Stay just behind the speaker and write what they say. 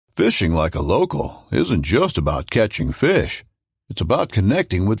Fishing like a local isn't just about catching fish. It's about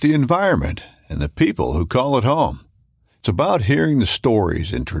connecting with the environment and the people who call it home. It's about hearing the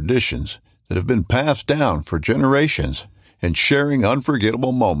stories and traditions that have been passed down for generations and sharing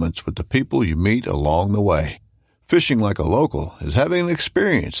unforgettable moments with the people you meet along the way. Fishing like a local is having an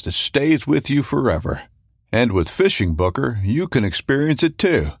experience that stays with you forever. And with Fishing Booker, you can experience it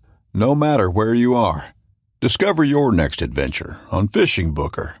too, no matter where you are. Discover your next adventure on Fishing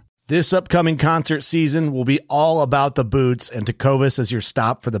Booker. This upcoming concert season will be all about the boots, and Tecovas is your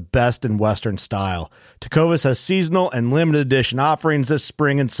stop for the best in Western style. Tecovas has seasonal and limited edition offerings this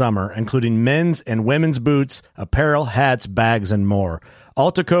spring and summer, including men's and women's boots, apparel, hats, bags, and more.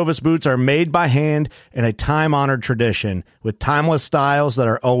 All Tecovas boots are made by hand in a time-honored tradition with timeless styles that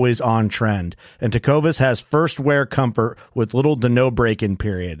are always on trend. And Tecovas has first wear comfort with little to no break-in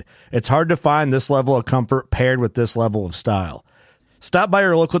period. It's hard to find this level of comfort paired with this level of style. Stop by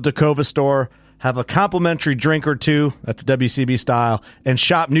your local Tecovas store, have a complimentary drink or two, that's WCB style, and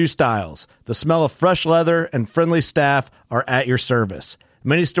shop new styles. The smell of fresh leather and friendly staff are at your service.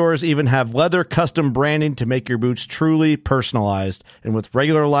 Many stores even have leather custom branding to make your boots truly personalized. And with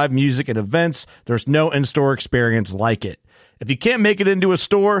regular live music and events, there's no in-store experience like it. If you can't make it into a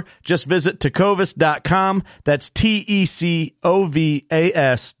store, just visit tecovas.com. That's TECOVAS.com.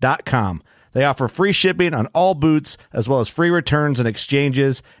 They offer free shipping on all boots, as well as free returns and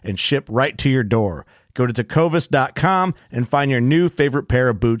exchanges, and ship right to your door. Go to tecovas.com and find your new favorite pair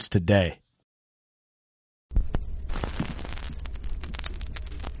of boots today.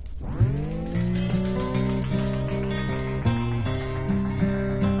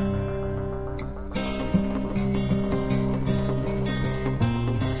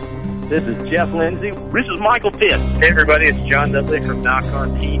 This is Jeff Lindsay. This is Michael Pitt. Hey, everybody, it's John Dudley from Knock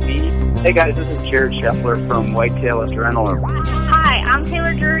on TV. Hey, guys, this is Jared Scheffler from Whitetail Adrenaline. Hi, I'm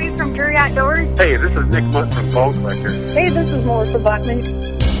Taylor Drury from Drury Outdoors. Hey, this is Nick Munt from Bow Collector. Hey, this is Melissa Blackman.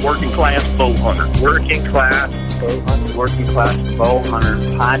 Working Class Bow Hunter. Working Class Bow Hunter. Working Class Bow Hunter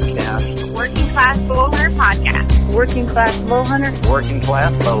Podcast. Working Class Bow Hunter Podcast. Working Class Bow Hunter. Working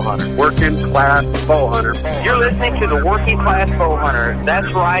Class Bow Hunter. Working Class Bow Hunter. You're listening to the Working Class Bow Hunter.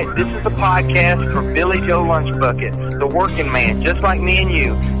 That's right. This is the podcast for Billy Joe Lunchbucket, the working man, just like me and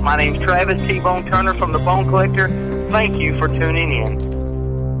you. My name's Travis T-Bone Turner from the Bone Collector. Thank you for tuning in.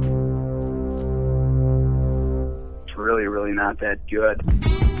 It's really, really not that good.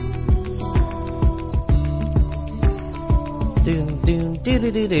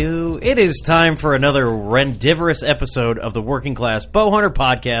 It is time for another rendivorous episode of the Working Class Bow Hunter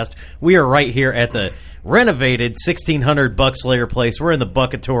Podcast. We are right here at the renovated 1600 Buckslayer place. We're in the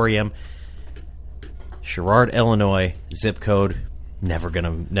Buckatorium, Sherrard, Illinois. Zip code never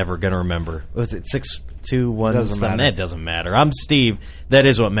gonna remember. Was it 621? Doesn't matter. That doesn't matter. I'm Steve. That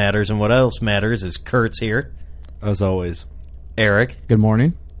is what matters, and what else matters is Kurt's here, as always. Eric. Good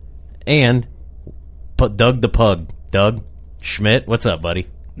morning. And Doug the Pug. Doug Schmidt, what's up, buddy?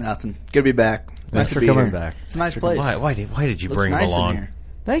 Nothing. Good to be back. Thanks for coming back. It's a nice place. Why did you Looks bring nice him along? in here.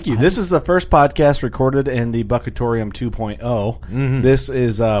 Thank you. This is the first podcast recorded in the Buckatorium 2.0. Mm-hmm. This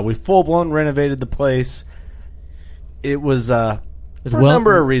is, we full-blown renovated the place. It was, for a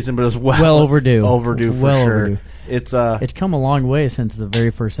number of reasons, but it was well overdue. Overdue for well sure. Overdue. It's come a long way since the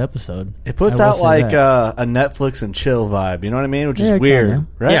very first episode. It puts out like a Netflix and chill vibe, you know what I mean? Which is weird, kinda.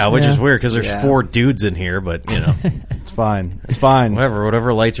 right? Yeah, which is weird because there's 4 dudes in here, but, you know. It's fine. It's fine.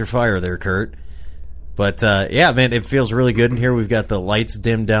 Whatever lights your fire there, Kurt. But, yeah, man, it feels really good in here. We've got the lights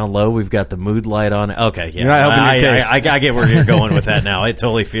dimmed down low. We've got the mood light on. Okay, yeah. You're not helping your case. I get where you're going with that now. It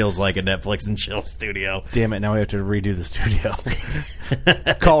totally feels like a Netflix and chill studio. Damn it, now we have to redo the studio.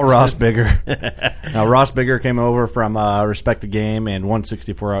 Call Ross Bigger. Now, Ross Bigger came over from Respect the Game and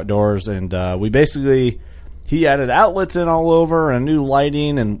 164 Outdoors, and he added outlets in all over and new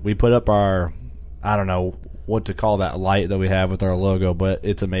lighting, and we put up our, I don't know what to call that light that we have with our logo, but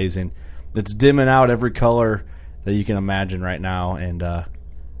it's amazing. It's dimming out every color that you can imagine right now, and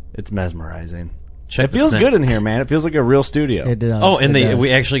it's mesmerizing. It feels good in here, man. It feels like a real studio. It does. Oh, and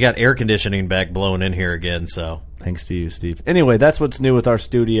we actually got air conditioning back blowing in here again, so. Thanks to you, Steve. Anyway, that's what's new with our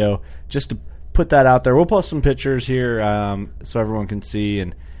studio. Just to put that out there, we'll post some pictures here so everyone can see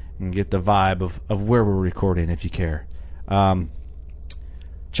and get the vibe of where we're recording if you care.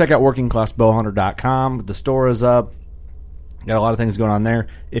 Check out workingclassbowhunter.com. The store is up. Got a lot of things going on there.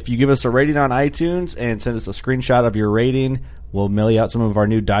 If you give us a rating on iTunes and send us a screenshot of your rating, we'll mail you out some of our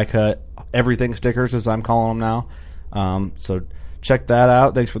new die-cut everything stickers, as I'm calling them now. So check that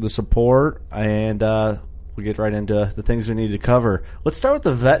out. Thanks for the support. And we'll get right into the things we need to cover. Let's start with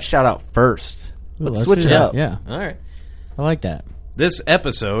the vet shout-out first. Let's switch it up. Yeah. All right. I like that. this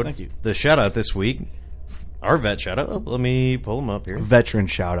episode, Thank you. the shout-out this week, our vet shout-out. Oh, let me pull them up here. Veteran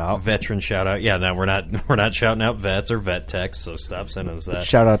shout out. Veteran shout-out. Yeah, no, we're not shouting out vets or vet techs, so stop sending us that.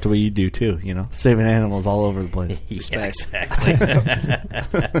 Shout out to what you do too. Saving animals all over the place. Yeah,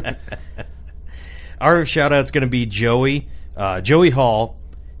 exactly. Our shout-out's going to be Joey Hall.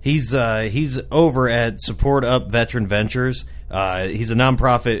 He's over at Support Up Veteran Ventures. He's a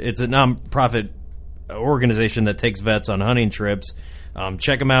nonprofit. It's a nonprofit organization that takes vets on hunting trips.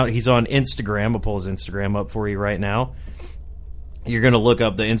 Check him out. He's on Instagram. I'll pull his Instagram up for you right now. You're going to look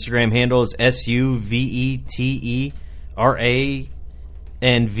up the Instagram handle is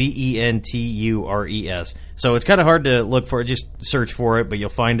SUVETERANVENTURES. So it's kind of hard to look for it. Just search for it, but you'll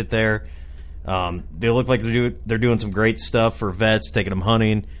find it there. They look like they're doing some great stuff for vets, taking them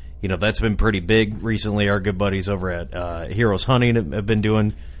hunting. That's been pretty big recently. Our good buddies over at Heroes Hunting have been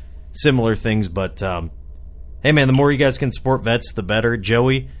doing similar things, but hey, man, the more you guys can support vets, the better.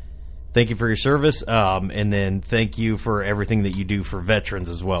 Joey, thank you for your service, and then thank you for everything that you do for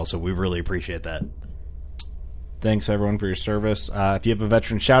veterans as well. So we really appreciate that. Thanks, everyone, for your service. If you have a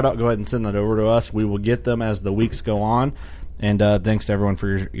veteran shout-out, go ahead and send that over to us. We will get them as the weeks go on. And thanks to everyone for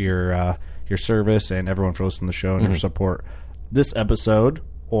your service and everyone for listening to the show and your support. This episode,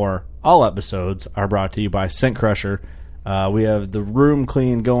 or all episodes, are brought to you by Scent Crusher. We have the room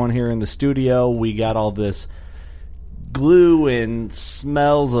clean going here in the studio. We got all this glue and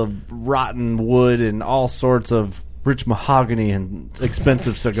smells of rotten wood and all sorts of rich mahogany and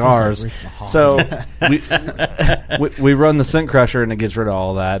expensive cigars. So we run the Scent Crusher and it gets rid of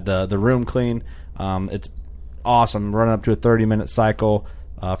all that. The room clean, it's awesome. Running up to a 30-minute cycle.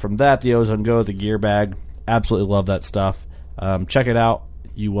 From that, the Ozone Go, the gear bag. Absolutely love that stuff. Check it out.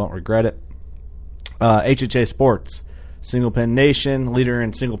 You won't regret it. HHA Sports, Single Pin Nation, leader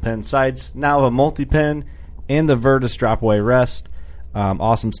in single pin sights. Now have a multi-pin and the Virtus drop-away rest.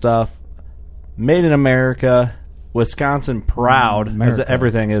 Awesome stuff. Made in America. Wisconsin proud, as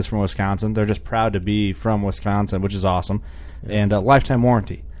everything is from Wisconsin. They're just proud to be from Wisconsin, which is awesome. Yeah. And lifetime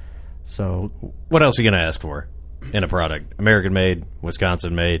warranty. So, what else are you going to ask for in a product? American made,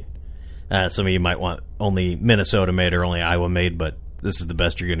 Wisconsin made. Some of you might want only Minnesota made or only Iowa made, but this is the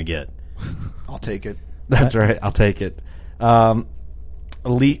best you're going to get. I'll take it. That's right. I'll take it.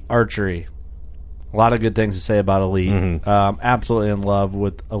 Elite Archery. A lot of good things to say about Elite. Mm-hmm. Absolutely in love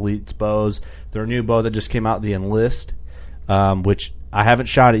with Elite's bows. Their new bow that just came out, the Enlist, which I haven't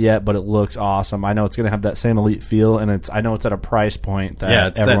shot it yet, but it looks awesome. I know it's going to have that same Elite feel, and I know it's at a price point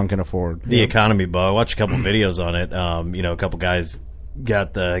that everyone can afford. The economy bow. I watched a couple videos on it. A couple guys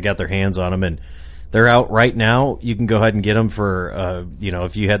got their hands on them, and they're out right now. You can go ahead and get them for,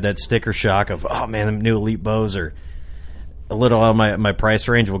 if you had that sticker shock of, oh man, the new Elite bows are a little out of my price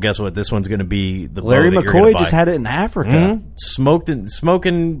range. Well, guess what? This one's going to be the Larry bow that you're McCoy gonna buy. just had it in Africa. Mm-hmm.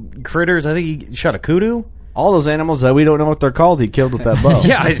 Smoking critters. I think he shot a kudu. All those animals that we don't know what they're called, he killed with that bow.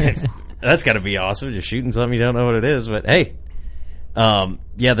 Yeah, that's got to be awesome. Just shooting something you don't know what it is. But hey,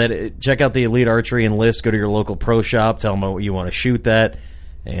 check out the Elite Archery Enlist. Go to your local pro shop. Tell them what you want to shoot that,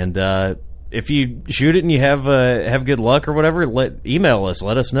 and if you shoot it and you have good luck or whatever, email us.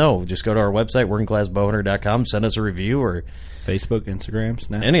 Let us know. Just go to our website, workingclassbowhunter.com. Send us a review or Facebook, Instagram,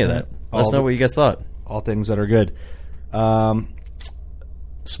 Snapchat. Any of that. Let us know what you guys thought. All things that are good.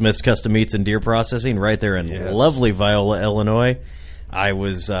 Smith's Custom Meats and Deer Processing right there in lovely Viola, Illinois. I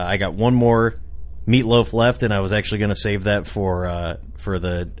got one more meatloaf left, and I was actually going to save that for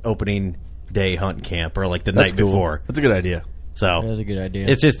the opening day hunt camp or like the night before. That's a good idea. So That's a good idea.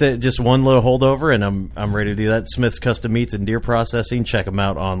 It's just one little holdover, and I'm ready to do that. Smith's Custom Meats and Deer Processing. Check them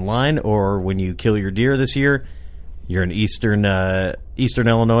out online, or when you kill your deer this year, you're in eastern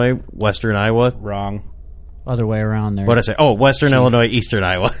Illinois, western Iowa. Wrong. Other way around there. What did I say? Oh, western Illinois, eastern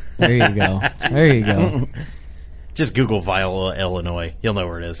Iowa. There you go. There you go. Just Google Viola, Illinois. You'll know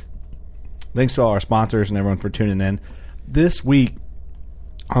where it is. Thanks to all our sponsors and everyone for tuning in. This week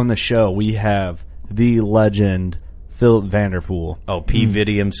on the show, we have the legend Philip Vanderpool. Oh, P.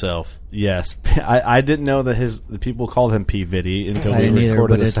 Viddy himself. Yes. I didn't know that the people called him P. Viddy until I we didn't either,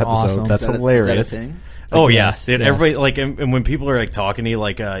 recorded but this it's episode. awesome. That's hilarious. Is that a thing? Oh Yes, yeah, yes. everybody and when people are like talking to you,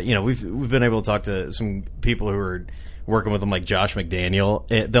 like we've been able to talk to some people who are working with him, like Josh McDaniel.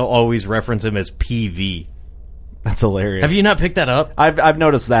 They'll always reference him as PV. That's hilarious. Have you not picked that up? I've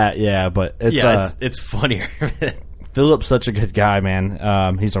noticed that, yeah, but it's funnier. Philip's such a good guy,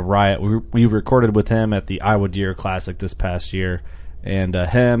 man. He's a riot. We recorded with him at the Iowa Deer Classic this past year, and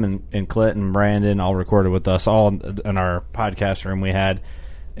him and Clint and Brandon all recorded with us all in our podcast room we had.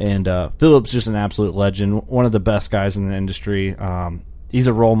 And Philip's just an absolute legend, one of the best guys in the industry. He's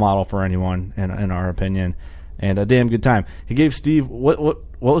a role model for anyone, in our opinion. and a damn good time. He gave Steve what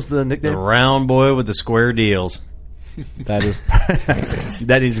was the nickname? The round boy with the square deals. That is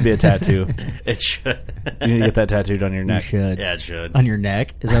that needs to be a tattoo. It should. You need to get that tattooed on your You neck. should. Yeah, it should. On your neck?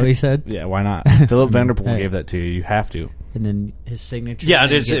 Is that what you said? Yeah, why not? Philip Vanderpool Hey. gave that to you. You have to. And then his signature. Yeah,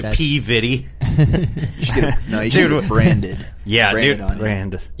 and it is get that- P. Vitty. You should get no, you should get it branded. Yeah, branded dude. on you.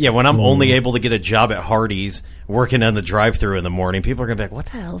 Brand. Yeah, when I'm only able to get a job at Hardee's working on the drive-thru in the morning, people are going to be like, what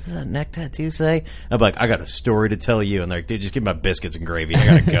the hell does that neck tattoo say? I'm like, I got a story to tell you. And they're like, dude, just give me my biscuits and gravy. I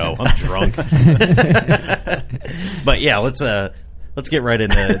got to go. I'm drunk. But yeah, let's get right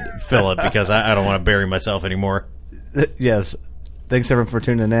into Philip because I don't want to bury myself anymore. Yes. Thanks everyone for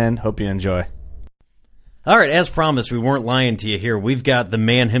tuning in. Hope you enjoy. All right, as promised, we weren't lying to you here. We've got the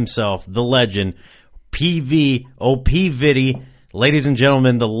man himself, the legend, PV, P. Vitty. Ladies and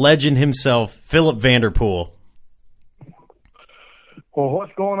gentlemen, the legend himself, Philip Vanderpool. Well,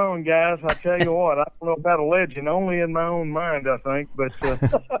 what's going on, guys? I tell you what, I don't know about a legend, only in my own mind, I think. But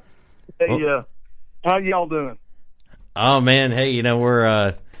hey, how y'all doing? Oh man, hey, you know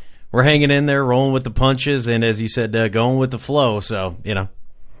we're hanging in there, rolling with the punches, and as you said, going with the flow. So you know,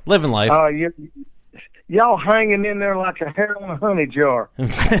 living life. Y'all hanging in there like a hair on a honey jar.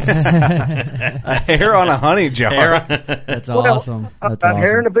 A hair on a honey jar. That's awesome. That's A awesome.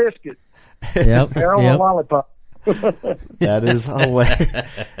 hair and a biscuit. Yep. Hair on a lollipop. That is hilarious.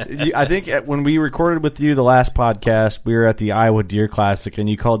 I think when we recorded with you the last podcast, we were at the Iowa Deer Classic, and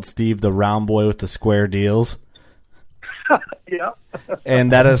you called Steve the round boy with the square deals. Yeah.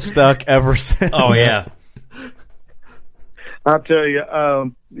 And that has stuck ever since. Oh yeah. I tell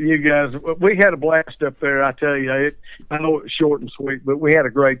you, you guys, we had a blast up there. I tell you, I know it's short and sweet, but we had a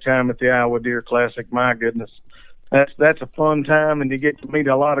great time at the Iowa Deer Classic. My goodness, that's a fun time, and you get to meet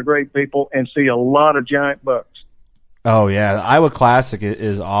a lot of great people and see a lot of giant bucks. Oh, yeah. The Iowa Classic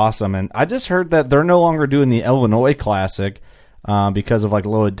is awesome. And I just heard that they're no longer doing the Illinois Classic because of like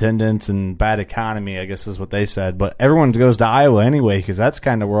low attendance and bad economy, I guess is what they said. But everyone goes to Iowa anyway because that's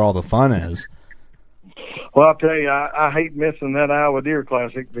kind of where all the fun is. Well, I'll tell you, I hate missing that Iowa Deer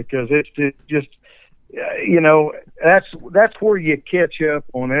Classic because it's just, you know, that's where you catch up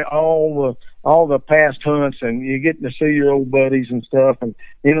on it, all the past hunts, and you get to see your old buddies and stuff, and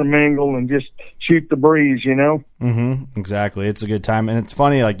intermingle and just shoot the breeze, you know. Mm-hmm. Exactly. It's a good time, and it's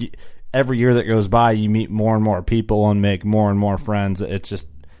funny. Like every year that goes by, you meet more and more people and make more and more friends. It's just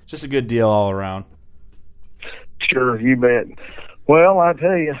a good deal all around. Sure, you bet. Well, I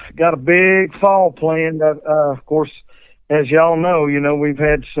tell you, got a big fall planned. Of course, as y'all know, you know we've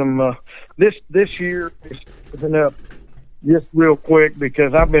had some. This year is picking up just real quick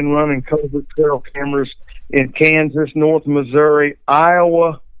because I've been running covert trail cameras in Kansas, North Missouri,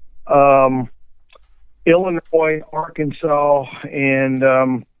 Iowa, Illinois, Arkansas, and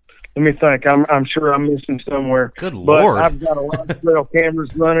let me think. I'm sure I'm missing somewhere. Good but Lord. I've got a lot of trail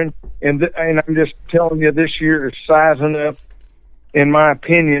cameras running, and I'm just telling you, this year is sizing up. In my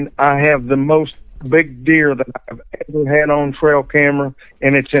opinion, I have the most big deer that I've ever had on trail camera,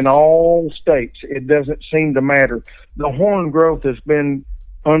 and it's in all states. It doesn't seem to matter. The horn growth has been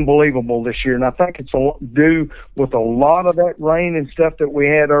unbelievable this year, and I think it's due with a lot of that rain and stuff that we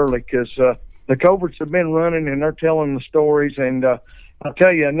had early because the coverts have been running and they're telling the stories. And I'll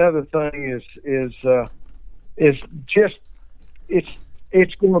tell you another thing is just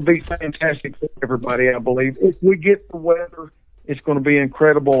it's going to be fantastic for everybody. I believe if we get the weather, it's going to be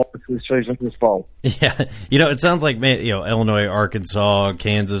incredible archery season this fall. Yeah, you know, it sounds like, man, you know, Illinois, Arkansas,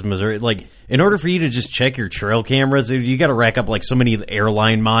 Kansas, Missouri. Like, in order for you to just check your trail cameras, you got to rack up like so many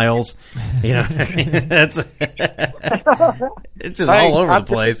airline miles. You know, it's just all over the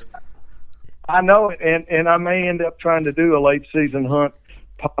place. I know it, and I may end up trying to do a late season hunt,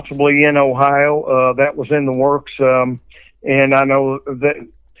 possibly in Ohio. That was in the works, and I know that,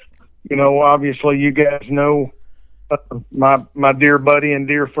 you know, obviously you guys know. My dear buddy and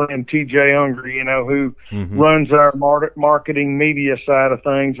dear friend TJ Unger, you know, who runs our marketing media side of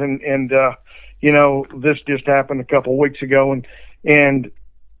things, and you know, this just happened a couple of weeks ago, and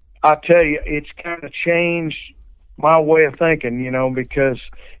I tell you, it's kind of changed my way of thinking, you know, because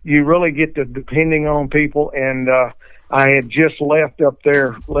you really get to depending on people, and I had just left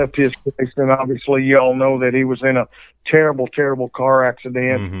his place, and obviously you all know that he was in a terrible car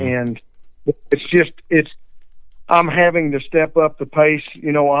accident, and I'm having to step up the pace,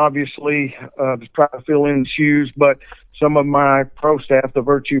 you know, obviously, to try to fill in the shoes, but some of my pro staff, the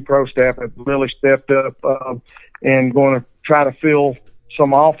Virtue pro staff, have really stepped up, and going to try to fill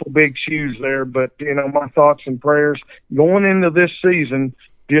some awful big shoes there. But, you know, my thoughts and prayers going into this season,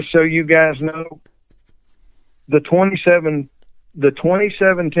 just so you guys know, the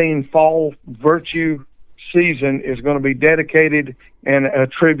 2017 fall Virtue season is going to be dedicated and a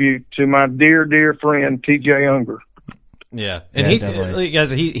tribute to my dear, dear friend T.J. Unger. Yeah, and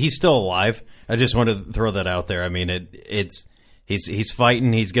he's still alive. I just wanted to throw that out there. I mean, he's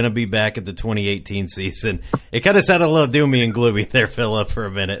fighting. He's going to be back at the 2018 season. It kind of sounded a little doomy and gloomy there, Philip, for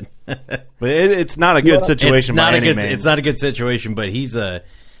a minute. But it's not a good situation. It's not a good situation, but he's a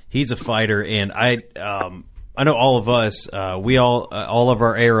fighter, and I know all of us. We all of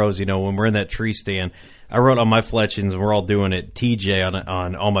our arrows. When we're in that tree stand, I wrote on my fletchings, and we're all doing it. TJ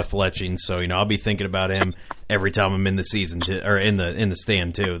on all my fletchings, so I'll be thinking about him every time I'm in the season or in the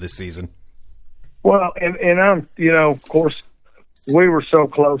stand too this season. Well, and I'm of course we were so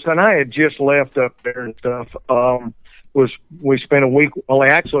close, and I had just left up there and stuff. We spent a week. Well,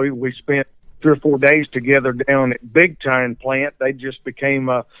 actually, we spent 3 or 4 days together down at Big Time Plant. They just became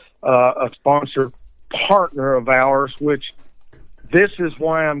a sponsor partner of ours, which this is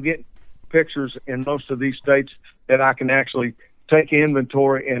why I'm getting pictures in most of these states that I can actually take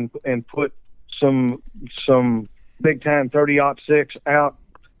inventory and put some Big Time 30-06 out.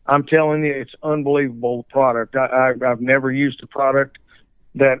 I'm telling you, it's unbelievable product. I've never used a product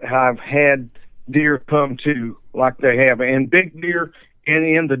that I've had deer come to like they have, and big deer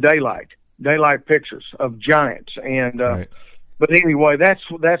in the daylight pictures of giants. And right. But anyway, that's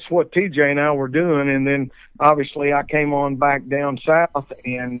what TJ and I were doing, and then obviously I came on back down south,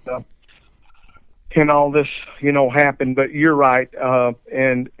 and all this happened. But you're right,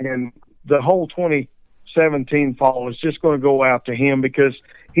 and the whole 2017 fall is just going to go out to him because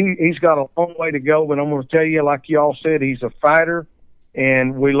he's got a long way to go. But I'm going to tell you, like y'all said, he's a fighter,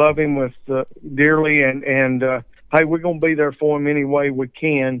 and we love him dearly. And hey, we're going to be there for him any way we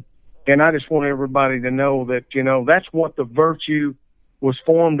can. And I just want everybody to know that that's what the virtue was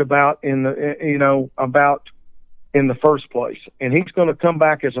formed about in the first place. And he's going to come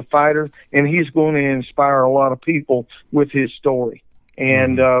back as a fighter, and he's going to inspire a lot of people with his story.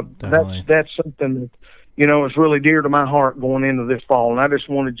 And that's something that is really dear to my heart going into this fall. And I just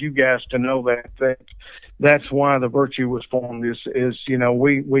wanted you guys to know that's why the virtue was formed. Is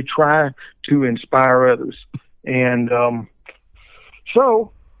we try to inspire others, and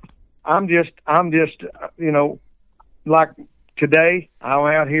so I'm just like today I'm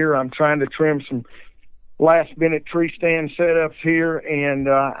out here. I'm trying to trim some last minute tree stand setups here, and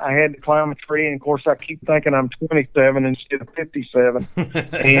I had to climb a tree, and of course I keep thinking I'm 27 instead of 57,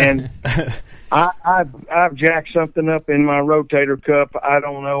 and I've jacked something up in my rotator cuff. I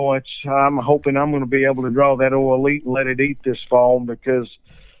don't know. I'm hoping I'm going to be able to draw that old Elite and let it eat this fall, because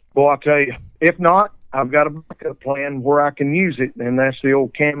boy, I'll tell you, if not, I've got a backup plan where I can use it, and that's the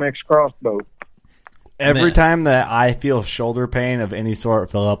old Camex crossbow. Every time that I feel shoulder pain of any sort,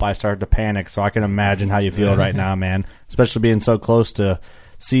 Philip, I start to panic. So I can imagine how you feel right now, man. Especially being so close to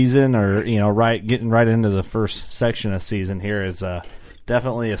season, or getting right into the first section of season here is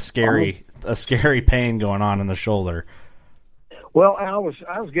definitely a scary pain going on in the shoulder. Well, I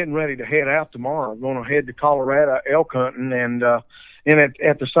was getting ready to head out tomorrow. I'm going to head to Colorado elk hunting, and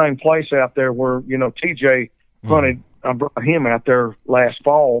at the same place out there where TJ hunted. I brought him out there last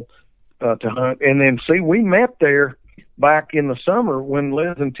fall to hunt, and then we met there back in the summer when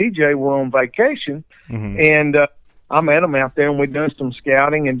Liz and TJ were on vacation, and I met them out there, and we done some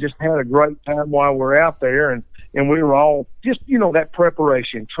scouting and just had a great time while we're out there, and we were all just that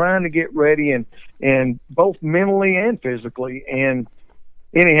preparation, trying to get ready, and both mentally and physically. And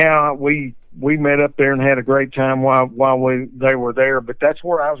anyhow, we met up there and had a great time while they were there. But that's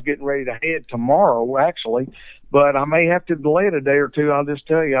where I was getting ready to head tomorrow, actually. But I may have to delay it a day or two. I'll just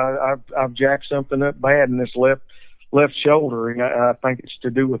tell you, I've jacked something up bad in this left shoulder, and I think it's to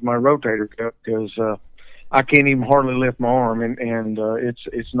do with my rotator cuff, because I can't even hardly lift my arm, and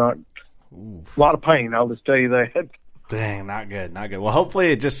it's not a lot of pain. I'll just tell you that. Dang, not good. Well,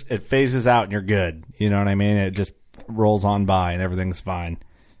 hopefully it phases out and you're good. You know what I mean? It just rolls on by and everything's fine.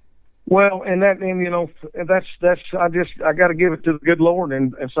 Well, that's I got to give it to the good Lord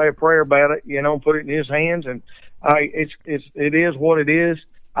and say a prayer about it, put it in His hands, and it is what it is.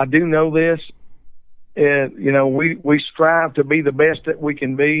 I do know this, we strive to be the best that we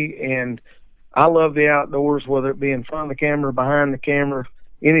can be, and I love the outdoors, whether it be in front of the camera, behind the camera,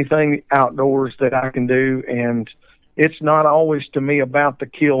 anything outdoors that I can do, and it's not always to me about the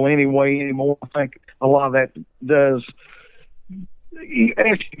kill anymore. I think a lot of that does.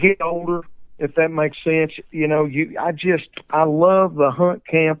 As you get older, if that makes sense, I love the hunt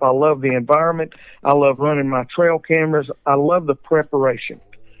camp. I love the environment. I love running my trail cameras. I love the preparation,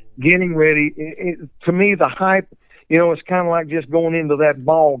 getting ready. To me, the hype, it's kind of like just going into that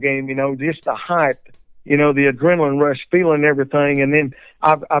ball game, just the hype the adrenaline rush, feeling everything. And then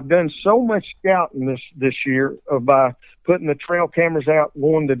I've done so much scouting this year by putting the trail cameras out,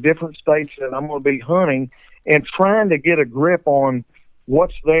 going to different states that I'm going to be hunting, and trying to get a grip on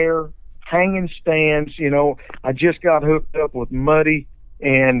what's there, hanging stands. I just got hooked up with Muddy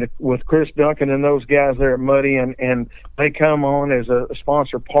and with Chris Duncan and those guys there at Muddy, and they come on as a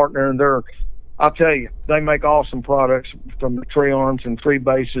sponsor partner, and I'll tell you, they make awesome products, from the tree arms and tree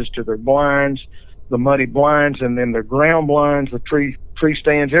bases to their blinds, the Muddy blinds, and then their ground blinds, the tree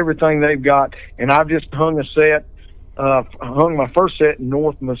stands, everything they've got. And I've just hung my first set in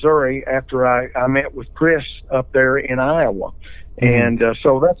North Missouri after I met with Chris up there in Iowa. And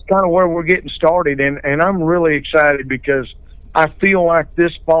so that's kind of where we're getting started. And I'm really excited because I feel like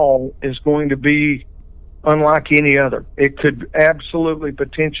this fall is going to be unlike any other. It could absolutely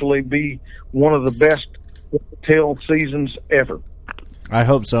potentially be one of the best tail seasons ever. I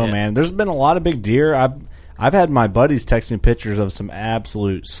hope so, man. There's been a lot of big deer. I've had my buddies text me pictures of some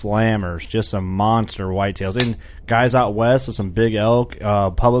absolute slammers, just some monster whitetails, and guys out west with some big elk,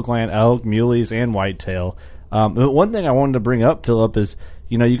 public land elk, muleys, and whitetail. But one thing I wanted to bring up, Philip, is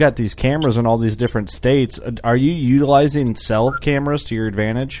you got these cameras in all these different states. Are you utilizing cell cameras to your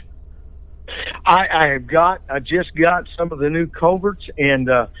advantage? I just got some of the new Coverts, and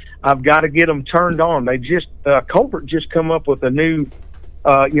I've got to get them turned on. They Covert just come up with a new,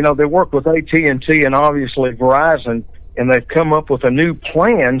 they work with AT&T and obviously Verizon, and they've come up with a new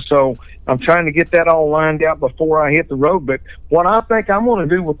plan. So I'm trying to get that all lined out before I hit the road. But what I think I'm going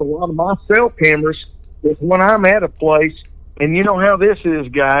to do with a lot of my cell cameras is when I'm at a place, and you know how this is,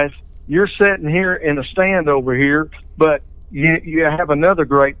 guys, you're sitting here in a stand over here, but you have another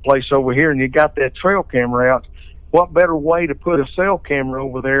great place over here, and you got that trail camera out. What better way to put a cell camera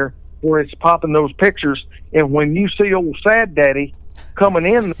over there where it's popping those pictures, and when you see old Sad Daddy coming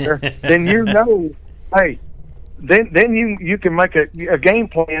in there, then hey, then you can make a game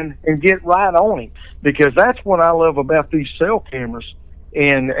plan and get right on him, because that's what I love about these cell cameras.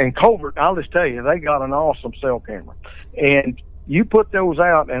 And Covert, I'll just tell you, they got an awesome cell camera. And you put those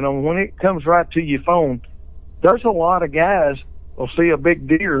out, and when it comes right to your phone, there's a lot of guys will see a big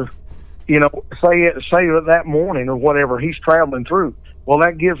deer, say that morning or whatever he's traveling through. Well,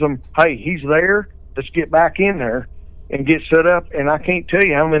 that gives them, hey, he's there. Let's get back in there and get set up. And I can't tell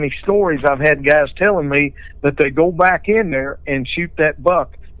you how many stories I've had guys telling me that they go back in there and shoot that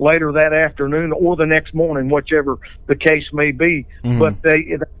buck later that afternoon or the next morning, whichever the case may be. Mm-hmm. But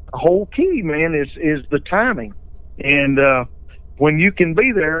the whole key, man, is the timing. And when you can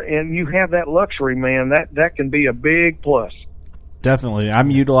be there and you have that luxury, man, that can be a big plus. Definitely. I'm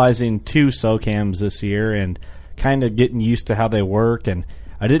utilizing 2 cell cams this year and kind of getting used to how they work. And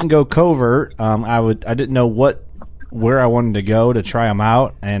I didn't go Covert. I didn't know where I wanted to go to try them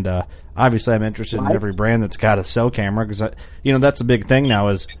out. And obviously I'm interested in every brand that's got a cell camera, because that's the big thing now,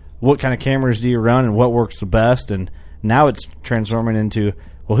 is what kind of cameras do you run and what works the best. And now it's transforming into,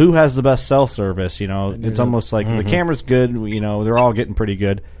 well, who has the best cell service? It's almost like the camera's good. They're all getting pretty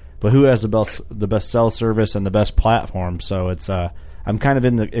good, but who has the best cell service and the best platform? So it's I'm kind of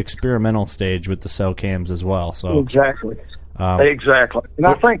in the experimental stage with the cell cams as well. So exactly. And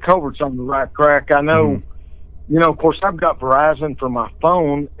I think Covert's on the right track. I know. Of course, I've got Verizon for my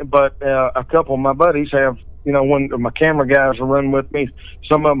phone, but a couple of my buddies have, when my camera guys are running with me,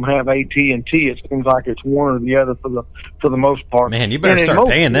 some of them have AT&T. It seems like it's one or the other for the most part. Man, you better start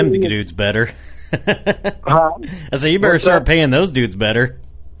paying them dudes better. I say you better start paying those dudes better.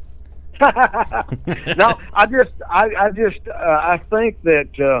 No, I think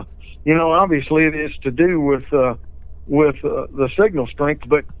that obviously it is to do with the signal strength,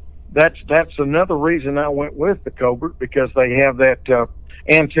 but that's another reason I went with the Covert, because they have that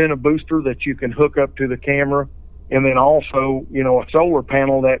antenna booster that you can hook up to the camera, and then also a solar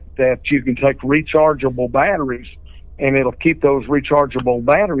panel that you can take rechargeable batteries, and it'll keep those rechargeable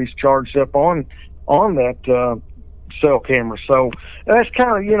batteries charged up on that cell camera. So that's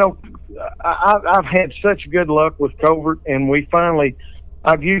kind of I've had such good luck with Covert, and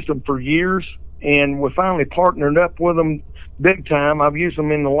I've used them for years, and we finally partnered up with them big time. I've used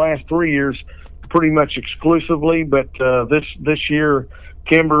them in the last 3 years pretty much exclusively, but this year,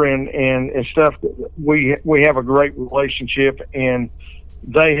 Kimber and stuff, we have a great relationship, and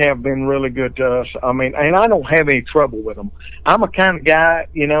they have been really good to us. I mean, and I don't have any trouble with them. I'm a kind of guy,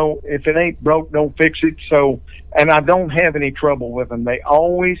 if it ain't broke, don't fix it. So, and I don't have any trouble with them. They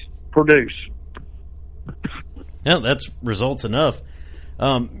always produce. No, that's results enough.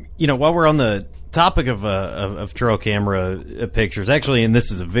 While we're on the topic of trail camera pictures, actually, and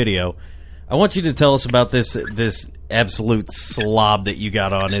this is a video, I want you to tell us about this absolute slob that you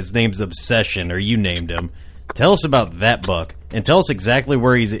got on. His name's Obsession, or you named him. Tell us about that buck, and tell us exactly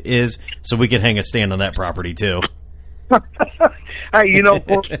where he is so we can hang a stand on that property, too. Hey, you know,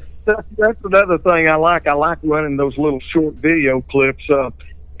 that's another thing I like. I like running those little short video clips. I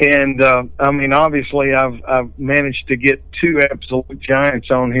mean, obviously, I've managed to get 2 absolute giants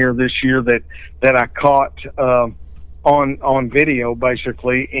on here this year that I caught on video,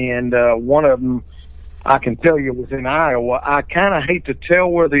 basically, and one of them I can tell you was in Iowa. I kind of hate to tell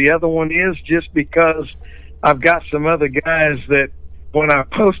where the other one is, just because I've got some other guys that when I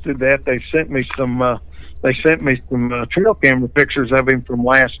posted that, they sent me some trail camera pictures of him from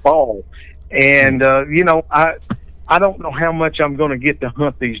last fall, and you know, I don't know how much I'm going to get to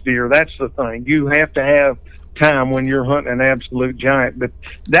hunt these deer. That's the thing. You have to have time when you're hunting an absolute giant. But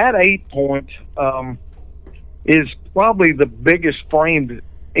that 8-point is probably the biggest framed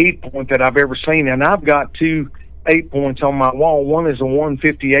 8-point that I've ever seen. And I've got 2 8-points on my wall. One is a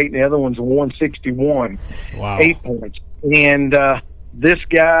 158 and the other one's a 161. Wow. 8 points. And this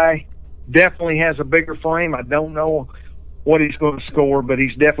guy definitely has a bigger frame. I don't know what he's going to score, but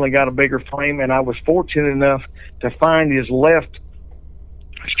he's definitely got a bigger frame. And I was fortunate enough to find his left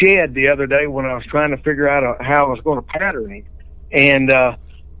shed the other day when I was trying to figure out how I was going to pattern him. And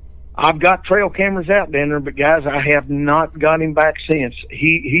I've got trail cameras out there, but guys, I have not got him back since.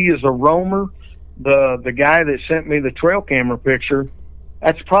 He is a roamer. The guy that sent me the trail camera picture,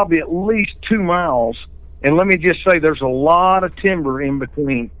 that's probably at least 2 miles. And let me just say, there's a lot of timber in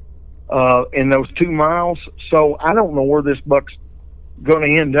between in those 2 miles. So I don't know where this buck's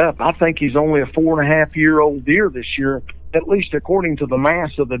going to end up. I think he's only a 4.5-year-old deer this year, at least according to the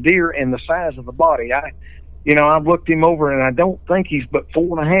mass of the deer and the size of the body. I've looked him over, and I don't think he's but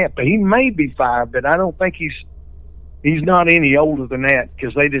 4.5, but he may be 5, but I don't think he's not any older than that,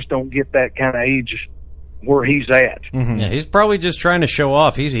 because they just don't get that kind of age where he's at. Mm-hmm. Yeah, he's probably just trying to show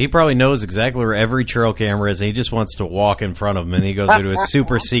off. He probably knows exactly where every trail camera is, and he just wants to walk in front of them, and he goes into a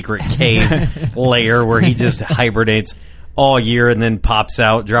super secret cave lair where he just hibernates all year and then pops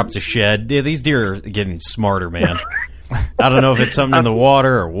out, drops a shed. Yeah, these deer are getting smarter, man. I don't know if it's something in the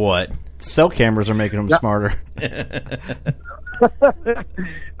water or what. Cell cameras are making them smarter. It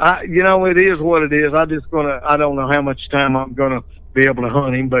is what it is. I don't know how much time I'm gonna be able to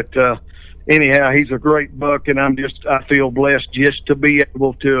hunt him, but anyhow, he's a great buck, and I feel blessed just to be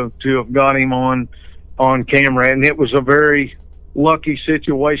able to have got him on camera, and it was a very lucky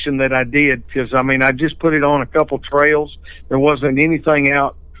situation that I did, because I just put it on a couple trails. There wasn't anything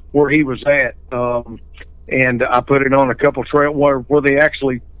out where he was at, and I put it on a couple trails where they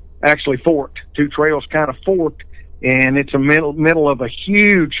actually forked. 2 trails kind of forked, and it's a middle of a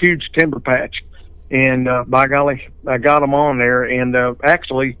huge timber patch. And by golly, I got him on there. And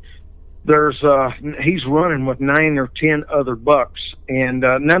actually, there's he's running with 9 or 10 other bucks, and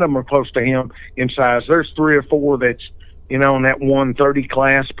none of them are close to him in size. There's 3 or 4 that's in that 130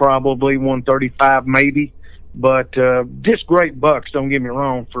 class, probably 135 maybe. But just great bucks. Don't get me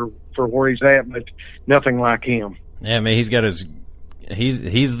wrong, for where he's at, but nothing like him. Yeah, man, he's got his.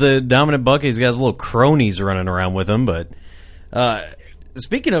 He's the dominant buck. He's got his little cronies running around with him. But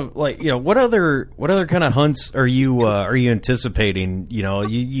speaking of, what other kind of hunts are you anticipating?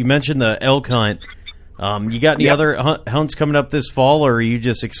 You mentioned the elk hunt. You got any other hunts coming up this fall, or are you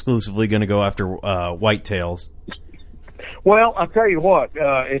just exclusively going to go after whitetails? Well, I'll tell you what.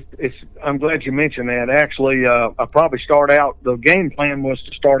 I'm glad you mentioned that. Actually, I'll probably start out. The game plan was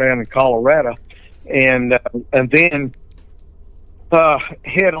to start out in Colorado, and then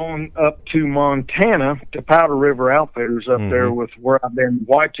head on up to Montana to Powder River Outfitters up there with where I've been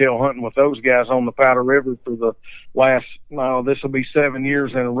whitetail hunting with those guys on the Powder River for the last, this will be 7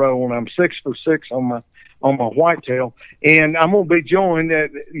 years in a row, and I'm 6 for 6 on my whitetail. And I'm going to be joined,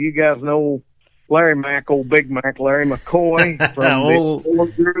 you guys know Larry Mack, old Big Mac, Larry McCoy from the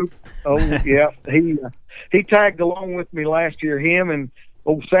Ford Group. Oh, yeah. He tagged along with me last year, him and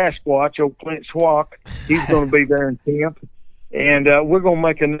old Sasquatch, old Clint Schwach. He's going to be there in camp. And we're going to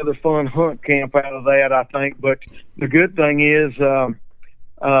make another fun hunt camp out of that, I think. But the good thing is,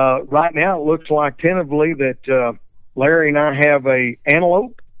 right now it looks like tentatively that Larry and I have a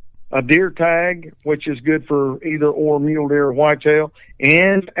antelope, a deer tag, which is good for either or mule deer or whitetail,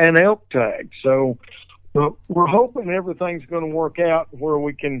 and an elk tag. So we're hoping everything's going to work out where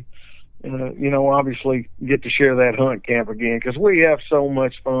we can, obviously get to share that hunt camp again, because we have so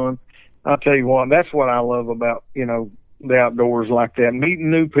much fun. I'll tell you what, that's what I love about, the outdoors like that,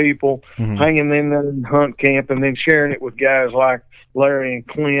 meeting new people, hanging in the hunt camp, and then sharing it with guys like Larry and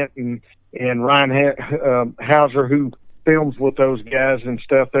Clint and Ryan Hauser, who films with those guys and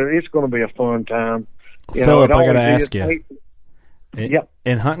stuff. There, it's going to be a fun time. Philip, I got to ask you. Yep.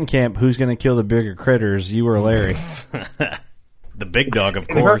 In hunting camp, who's going to kill the bigger critters, you or Larry? The big dog, of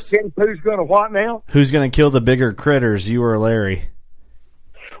course. Who's going to what now? Who's going to kill the bigger critters, you or Larry?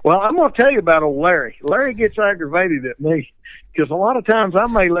 Well, I'm going to tell you about old Larry. Larry gets aggravated at me because a lot of times I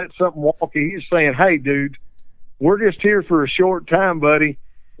may let something walk and he's saying, "Hey, dude, we're just here for a short time, buddy.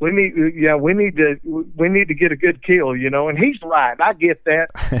 We need to get a good kill, And he's right. I get that.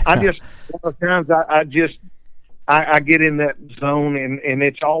 A lot of times I get in that zone, and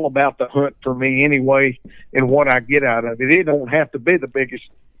it's all about the hunt for me anyway, and what I get out of it. It don't have to be the biggest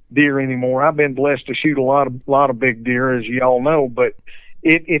deer anymore. I've been blessed to shoot a lot of big deer, as y'all know, but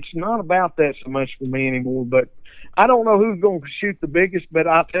it's not about that so much for me anymore. But I don't know who's going to shoot the biggest, but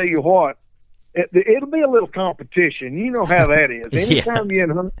I'll tell you what, it'll be a little competition. You know how that is. Anytime you're in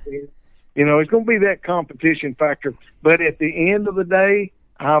hunting, it's going to be that competition factor. But at the end of the day,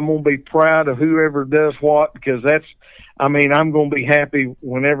 I'm going to be proud of whoever does what, because I'm going to be happy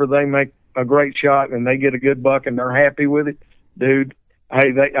whenever they make a great shot and they get a good buck and they're happy with it. Dude,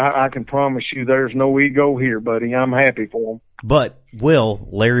 hey, I can promise you there's no ego here, buddy. I'm happy for them. But will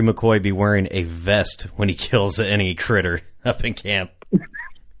Larry McCoy be wearing a vest when he kills any critter up in camp?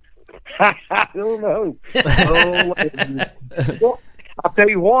 I don't know. Well, I'll tell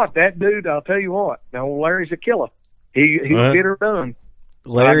you what, Now, Larry's a killer. He's get her done.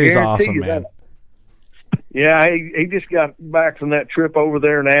 Larry's awesome, man. Yeah, he just got back from that trip over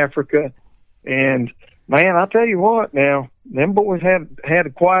there in Africa, and man, I'll tell you what. Now, them boys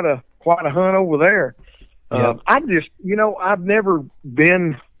had quite a hunt over there. Yep. I've never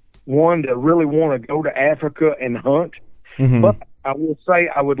been one to really want to go to Africa and hunt, but I will say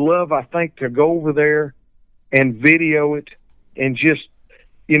I would love, I think, to go over there and video it and just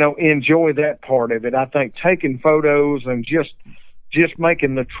enjoy that part of it. I think taking photos and just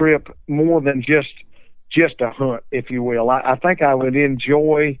making the trip more than just a hunt, if you will. I think I would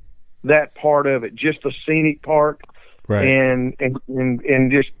enjoy that part of it, just the scenic part, right?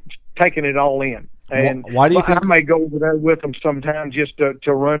 And just taking it all in. And why do you think I may go over there with them sometime just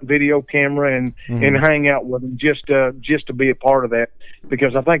to run video camera and hang out with them just to be a part of that,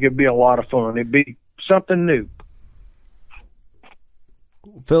 because I think it'd be a lot of fun. It'd be something new.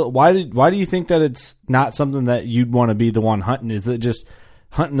 Phil, why do you think that it's not something that you'd want to be the one hunting? Is it just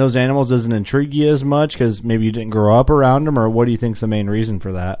hunting those animals doesn't intrigue you as much because maybe you didn't grow up around them, or what do you think's the main reason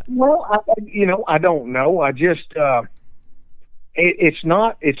for that? Well, I don't know. I just it's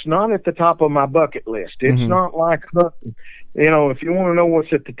not at the top of my bucket list. It's not like hunting. If you want to know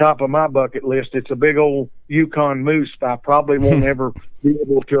what's at the top of my bucket list, it's a big old Yukon moose. I probably won't ever be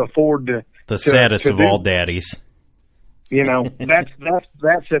able to afford to. The saddest of all daddies.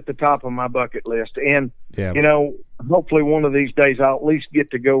 That's at the top of my bucket list. And, hopefully one of these days I'll at least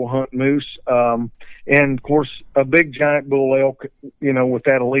get to go hunt moose. And of course, a big giant bull elk, with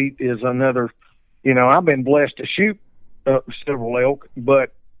that elite is another, I've been blessed to shoot several elk,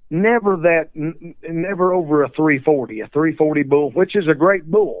 but never over a 340 bull, which is a great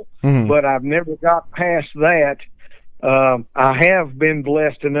bull, but I've never got past that. I have been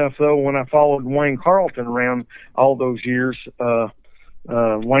blessed enough, though, when I followed Wayne Carlton around all those years.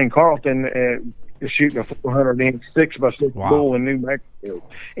 Wayne Carlton is shooting a 400-inch 6x6 bull in New Mexico,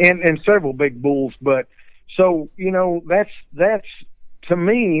 and several big bulls. But so that's to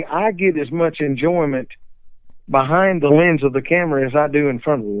me, I get as much enjoyment behind the lens of the camera as I do in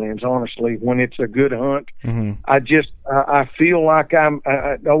front of the lens. Honestly, when it's a good hunt, I feel like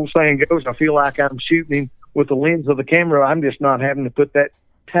the old saying goes, I feel like I'm shooting with the lens of the camera. I'm just not having to put that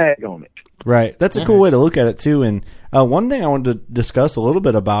tag on it. Right. That's a cool way to look at it too. And one thing I wanted to discuss a little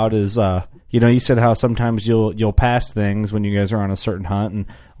bit about is, you said how sometimes you'll pass things when you guys are on a certain hunt, and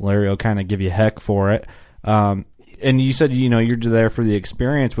Larry will kind of give you heck for it. And you said you're there for the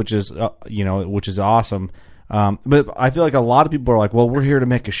experience, which is awesome. But I feel like a lot of people are like, well, we're here to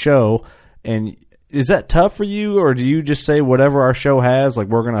make a show. And is that tough for you, or do you just say whatever our show has, like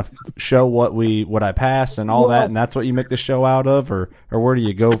we're going to show what I passed and all that, and that's what you make the show out of, or where do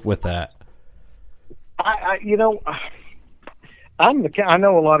you go with that? I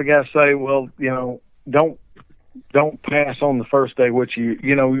know a lot of guys say, well, don't pass on the first day, which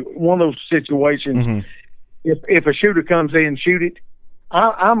one of those situations, if a shooter comes in, shoot it.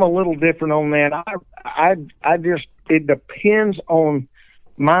 I'm a little different on that. I just, it depends on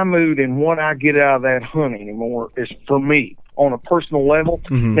my mood and what I get out of that hunt anymore is for me on a personal level.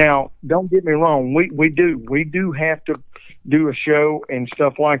 Now, don't get me wrong. We do have to do a show and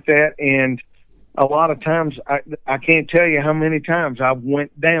stuff like that. And a lot of times I can't tell you how many times I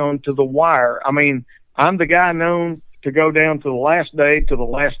went down to the wire. I mean, I'm the guy known to go down to the last day, to the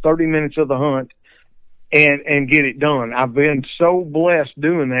last 30 minutes of the hunt, and get it done. I've been so blessed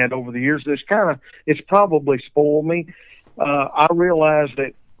doing that over the years. It's probably spoiled me. I realize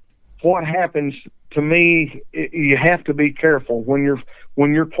that what happens to me, you have to be careful when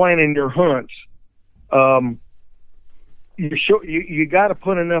you're planning your hunts. You got to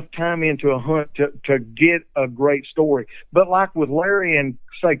put enough time into a hunt to get a great story. But like with Larry and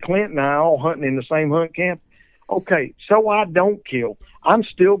say Clint and I all hunting in the same hunt camp, okay, so I don't kill, I'm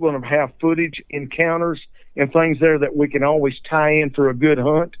still going to have footage, encounters, and things there that we can always tie in for a good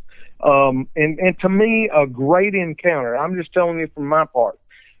hunt. And to me, a great encounter, I'm just telling you from my part,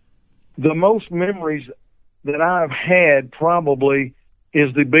 the most memories that I've had probably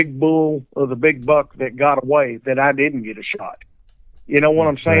is the big bull or the big buck that got away that I didn't get a shot. You know what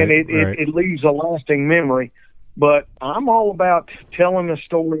I'm saying? Right. It leaves a lasting memory. But I'm all about telling a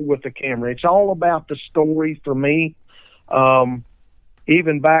story with the camera. It's all about the story for me.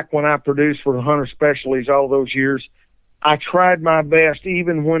 Even back when I produced for the Hunter Specialties all those years, I tried my best,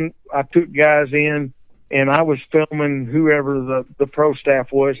 even when I took guys in and I was filming whoever the pro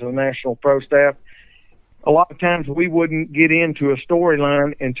staff was, the national pro staff. A lot of times we wouldn't get into a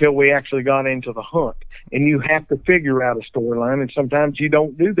storyline until we actually got into the hunt. And you have to figure out a storyline, and sometimes you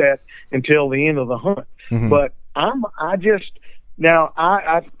don't do that until the end of the hunt. Mm-hmm. But I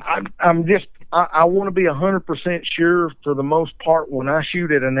want to be 100% sure for the most part when I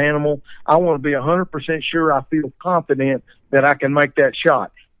shoot at an animal. I want to be 100% sure I feel confident that I can make that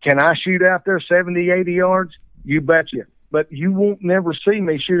shot. Can I shoot out there 70, 80 yards? You betcha. But you won't never see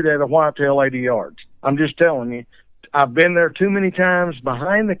me shoot at a whitetail 80 yards. I'm just telling you. I've been there too many times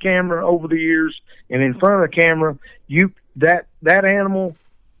behind the camera over the years and in front of the camera. That animal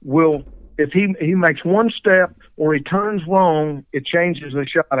will, if he makes one step or he turns wrong, it changes the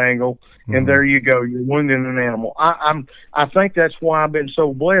shot angle, and there you go. You're wounding an animal. I think that's why I've been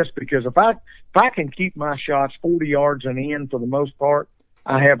so blessed, because if I can keep my shots 40 yards and in for the most part,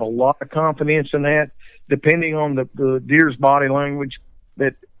 I have a lot of confidence in that, depending on the deer's body language,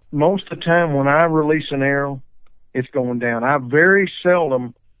 that most of the time when I release an arrow, it's going down. I very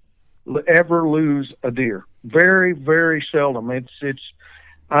seldom ever lose a deer. Very, very seldom. And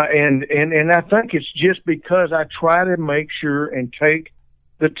I think it's just because I try to make sure and take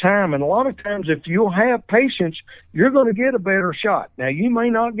the time. And a lot of times, if you'll have patience, you're going to get a better shot. Now, you may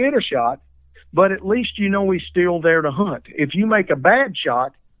not get a shot, but at least you know he's still there to hunt. If you make a bad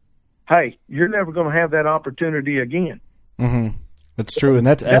shot, hey, you're never going to have that opportunity again. Mm-hmm. That's true, and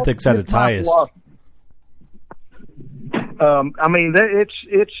that's ethics at its highest. I mean,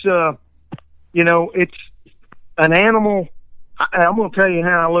 it's an animal. I'm going to tell you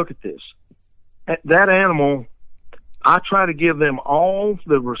how I look at this. That animal, I try to give them all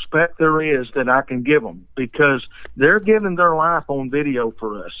the respect there is that I can give them, because they're giving their life on video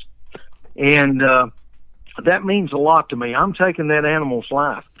for us. And that means a lot to me. I'm taking that animal's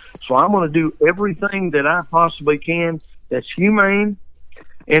life. So I'm going to do everything that I possibly can that's humane.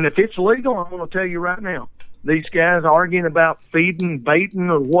 And if it's legal, I'm going to tell you right now, these guys arguing about feeding, baiting,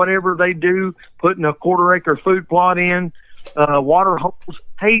 or whatever they do, putting a quarter-acre food plot in, water holes.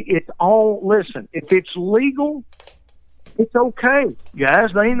 Hey, it's all, listen, if it's legal, it's okay, guys.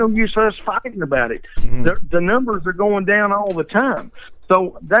 There ain't no use us fighting about it. Mm-hmm. The numbers are going down all the time.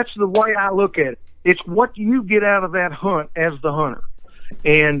 So that's the way I look at it. It's what you get out of that hunt as the hunter.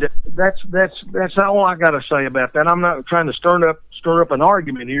 And that's all I got to say about that. I'm not trying to stir up an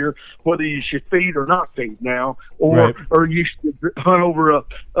argument here whether you should feed or not feed now, or you should hunt over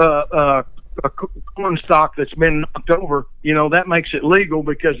a corn stalk that's been knocked over. You know, that makes it legal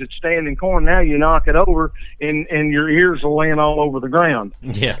because it's standing corn. Now you knock it over and your ears will land all over the ground.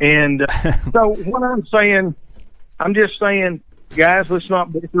 Yeah. And so what I'm just saying, guys, let's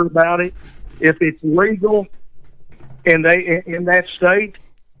not bicker about it. If it's legal and they in that state,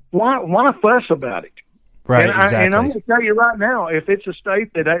 why fuss about it? Right, exactly. And I'm going to tell you right now, if it's a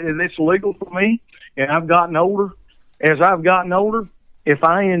state that it's legal for me, and I've gotten older, if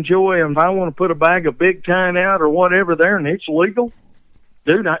I enjoy and if I want to put a bag of big tine out or whatever there and it's legal,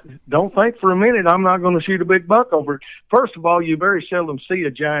 dude, don't think for a minute I'm not going to shoot a big buck over it. First of all, you very seldom see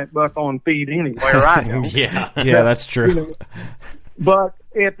a giant buck on feed anywhere I know. Yeah, that's true. You know, but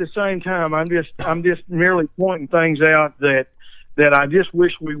at the same time, I'm just merely pointing things out that I just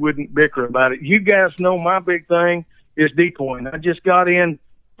wish we wouldn't bicker about it. You guys know my big thing is decoying. I just got in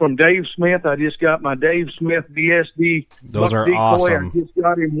from Dave Smith. I just got my Dave Smith DSD. Those are decoy. awesome. I just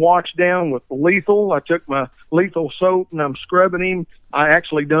got him washed down with the lethal. I took my lethal soap and I'm scrubbing him. I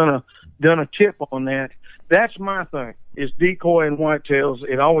actually done a tip on that. That's my thing, is decoying whitetails.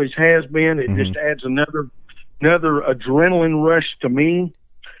 It always has been. It just adds another another adrenaline rush to me.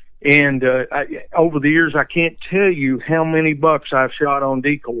 And over the years, I can't tell you how many bucks I've shot on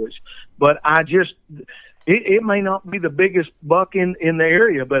decoys. But it may not be the biggest buck in the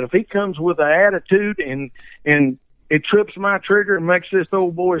area, but if he comes with an attitude and it trips my trigger and makes this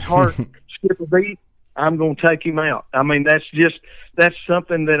old boy's heart skip a beat, I'm going to take him out. I mean, that's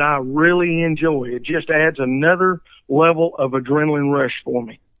something that I really enjoy. It just adds another level of adrenaline rush for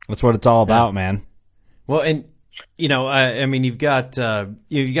me. That's what it's all about, man. Well, and I mean, you've got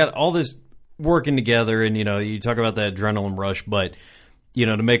all this working together, and you talk about that adrenaline rush, but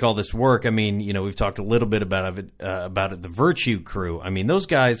to make all this work, I mean, we've talked a little bit about it. The Virtue crew. I mean, those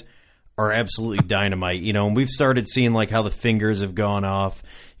guys are absolutely dynamite. And we've started seeing like how the fingers have gone off.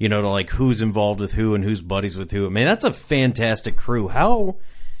 To like who's involved with who and who's buddies with who. I mean, that's a fantastic crew. How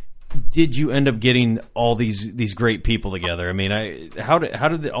did you end up getting all these great people together? I mean, how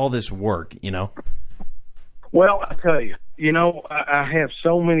did all this work? Well, I tell you, I have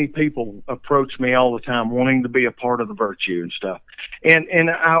so many people approach me all the time wanting to be a part of the Virtue and stuff. And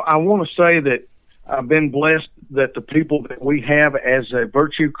I want to say that I've been blessed that the people that we have as a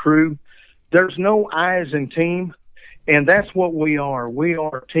Virtue crew, there's no I as in team. And that's what we are. We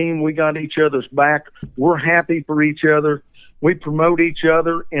are a team. We got each other's back. We're happy for each other. We promote each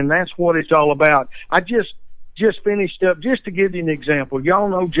other, and that's what it's all about. I just finished up, just to give you an example. Y'all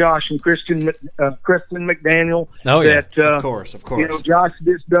know Josh and Kristen McDaniel. Oh, yeah. Of course. Josh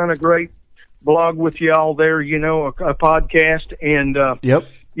just done a great blog with y'all there, a podcast. And, yep.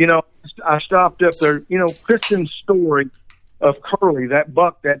 I stopped up there. Kristen's story of Curly, that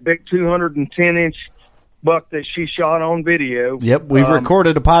buck, that big 210-inch buck that she shot on video. Yep, we've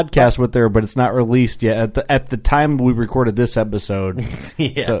recorded a podcast with her, but it's not released yet. At the time we recorded this episode,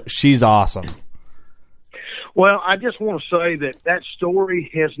 yeah. So she's awesome. Well, I just want to say that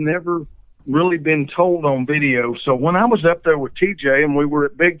story has never really been told on video. So when I was up there with TJ and we were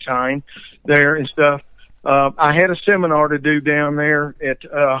at Big Time there and stuff, I had a seminar to do down there at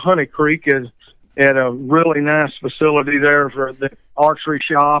Honey Creek at a really nice facility there for the archery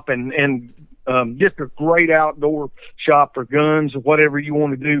shop and just a great outdoor shop for guns or whatever you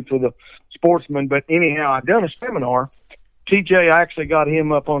want to do for the sportsman. But anyhow, I done a seminar. TJ, I actually got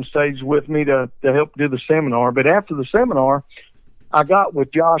him up on stage with me to help do the seminar. But after the seminar, I got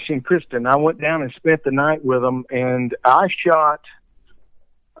with Josh and Kristen. I went down and spent the night with them, and I shot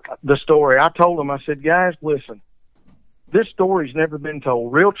the story. I told them, I said, guys, listen, this story's never been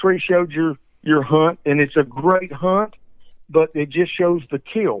told. Realtree showed your hunt, and it's a great hunt, but it just shows the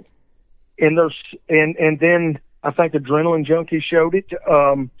kill. And then I think Adrenaline Junkie showed it.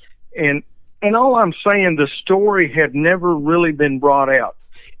 And all I'm saying, the story had never really been brought out.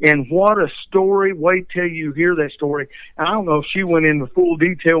 And what a story. Wait till you hear that story. I don't know if she went into full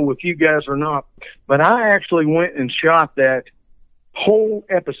detail with you guys or not, but I actually went and shot that whole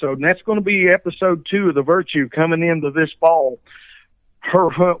episode. And that's going to be episode 2 of the Virtue coming into this fall.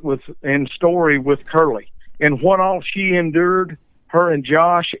 Her hunt and story with Curly. And what all she endured, her and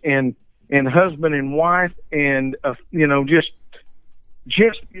Josh and husband and wife, and just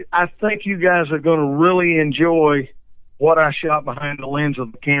I think you guys are going to really enjoy what I shot behind the lens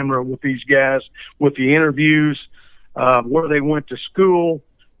of the camera with these guys, with the interviews, where they went to school,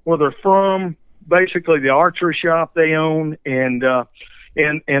 where they're from, basically the archery shop they own, and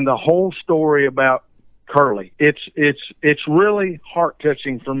the whole story about Curly. It's really heart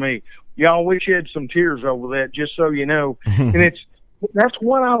touching for me. Y'all, we shed some tears over that, just so you know. And that's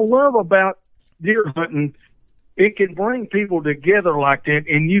what I love about deer hunting. It can bring people together like that,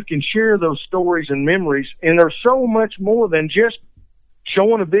 and you can share those stories and memories. And there's so much more than just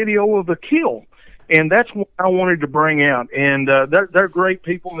showing a video of a kill. And that's what I wanted to bring out. And they're great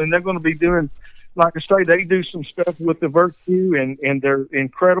people, and they're going to be doing, like I say, they do some stuff with the Virtue, and they're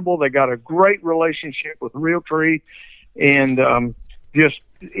incredible. They got a great relationship with Realtree, and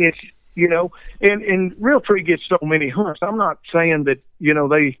it's and Realtree gets so many hunts. I'm not saying that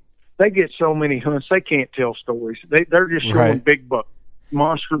they get so many hunts they can't tell stories. They're just showing big bucks,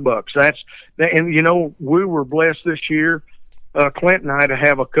 monster bucks. And we were blessed this year, Clint and I, to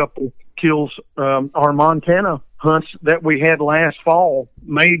have a couple kills. Our Montana hunts that we had last fall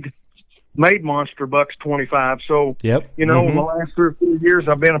made monster bucks 25. So yep. In the last 3 or 4 years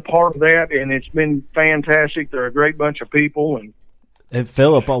I've been a part of that, and it's been fantastic. They're a great bunch of people. And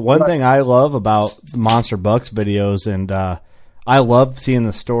Philip, one thing I love about the Monster Bucks videos, and I love seeing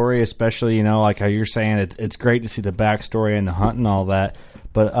the story, especially, like how you're saying, it's great to see the backstory and the hunt and all that.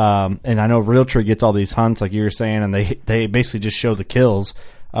 But and I know Realtree gets all these hunts, like you were saying, and they basically just show the kills.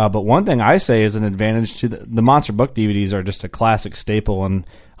 But one thing I say is an advantage to the Monster Buck DVDs are just a classic staple in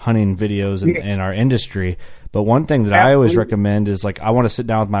hunting videos in our industry. But one thing that I always recommend is, like, I want to sit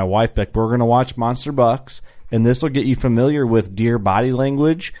down with my wife, like, we're going to watch Monster Bucks, and this will get you familiar with deer body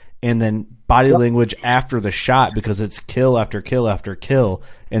language and then body language after the shot, because it's kill after kill after kill.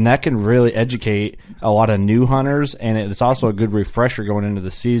 And that can really educate a lot of new hunters, and it's also a good refresher going into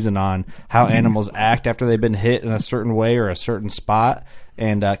the season on how animals act after they've been hit in a certain way or a certain spot,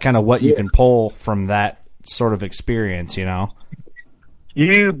 and kind of what you can pull from that sort of experience, you know?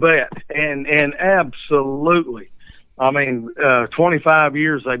 You bet. And absolutely. I mean, 25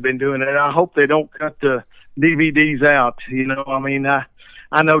 years they've been doing it. I hope they don't cut the DVDs out. You know, I mean,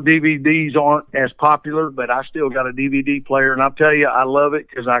 I know DVDs aren't as popular, but I still got a DVD player, and I'll tell you, I love it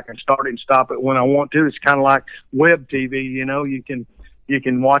because I can start it and stop it when I want to. It's kind of like web TV, you know. You can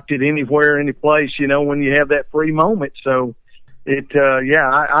watch it anywhere, any place, you know, when you have that free moment. So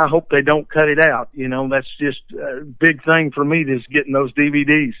I hope they don't cut it out. You know, that's just a big thing for me, is getting those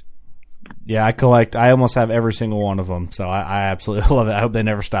DVDs. Yeah, I almost have every single one of them, so I absolutely love it. I hope they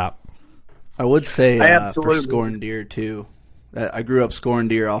never stop. I would say for scoring deer too. I grew up scoring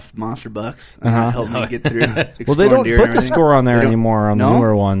deer off Monster Bucks, and that helped me get through. Well, they don't put the score on there anymore on the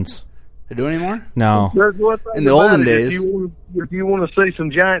newer ones. They do anymore? No. In the olden days. If you want to see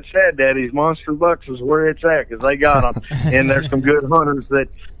some giant sad daddies, Monster Bucks is where it's at, because they got them, and there's some good hunters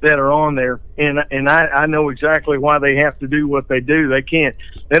that are on there, and I know exactly why they have to do what they do.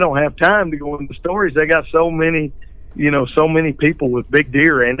 They don't have time to go into stories. They got so many people with big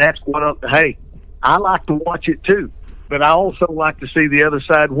deer, and that's hey, I like to watch it too. But I also like to see the other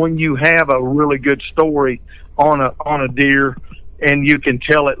side when you have a really good story on a deer, and you can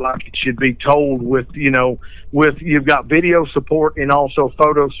tell it like it should be told with you've got video support and also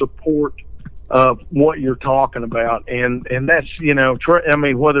photo support of what you're talking about. And that's,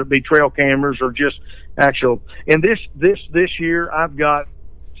 whether it be trail cameras or just actual. And this year I've got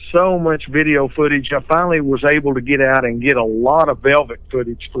so much video footage. I finally was able to get out and get a lot of velvet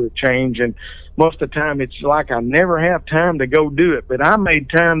footage for a change, and most of the time it's like I never have time to go do it, but I made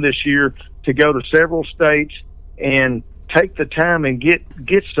time this year to go to several states and take the time and get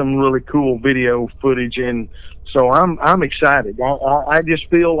some really cool video footage. And so I'm excited. I just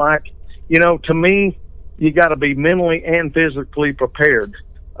feel like, to me, you got to be mentally and physically prepared.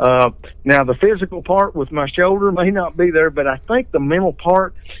 Now the physical part with my shoulder may not be there, but I think the mental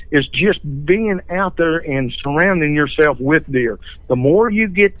part is just being out there and surrounding yourself with deer. The more you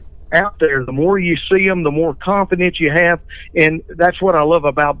get out there, the more you see them, the more confidence you have. And that's what I love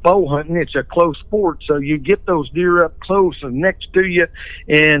about bow hunting. It's a close sport, so you get those deer up close and next to you,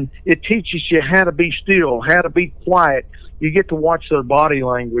 and it teaches you how to be still, how to be quiet. You get to watch their body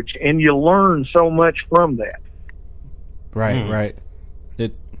language, and you learn so much from that. Right.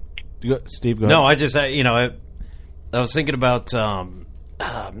 Steve, go ahead. No, I just, I was thinking about, I'm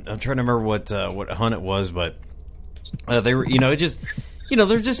trying to remember what hunt it was, but they were,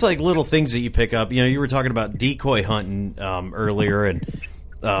 there's just like little things that you pick up. You were talking about decoy hunting earlier, and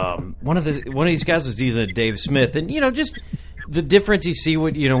one of these guys was using a Dave Smith, and just the difference you see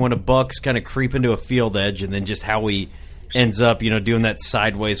when a buck's kind of creep into a field edge, and then just how he ends up, doing that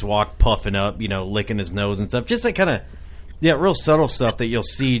sideways walk, puffing up, licking his nose and stuff. Just that kind of real subtle stuff that you'll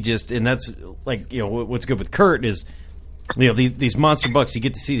see. And that's like what's good with Kurt is these monster bucks. You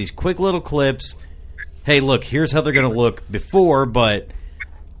get to see these quick little clips. Hey, look, here's how they're going to look before, but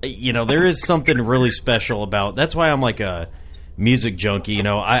there is something really special about. That's why I'm like a music junkie.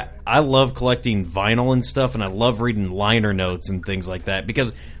 I love collecting vinyl and stuff, and I love reading liner notes and things like that,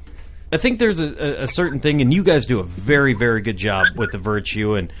 because I think there's a certain thing, and you guys do a very, very good job with the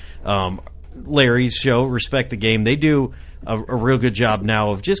Virtue and Larry's show, Respect the Game. They do a real good job now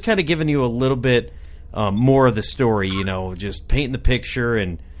of just kind of giving you a little bit more of the story, just painting the picture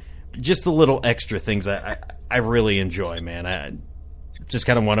and just the little extra things I really enjoy, man. I just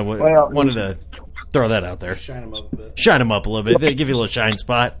kind of wanted to throw that out there. Shine them up a bit. Shine them up a little bit. They give you a little shine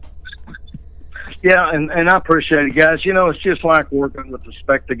spot. Yeah, and I appreciate it, guys. It's just like working with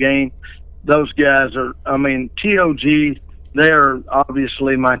Respect the Game. Those guys are, TOG, they're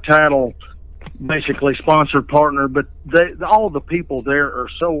obviously my title, basically sponsored partner, but all the people there are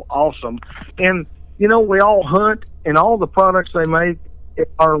so awesome. And, we all hunt, and all the products they make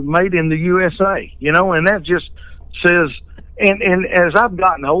are made in the USA, and that just says, and as I've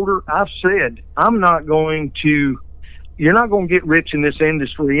gotten older, I've said, you're not going to get rich in this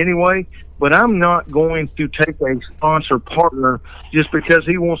industry anyway, but I'm not going to take a sponsor partner just because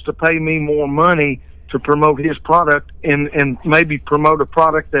he wants to pay me more money to promote his product and maybe promote a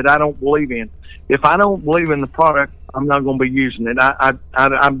product that I don't believe in. If I don't believe in the product, I'm not going to be using it.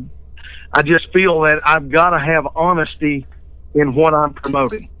 I just feel that I've got to have honesty in what I'm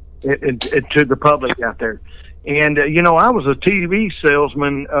promoting to the public out there. And, I was a TV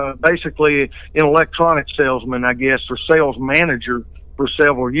salesman, basically an electronic salesman, I guess, or sales manager for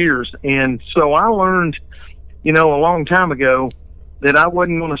several years. And so I learned, a long time ago that I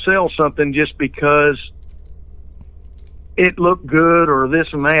wasn't going to sell something just because it looked good or this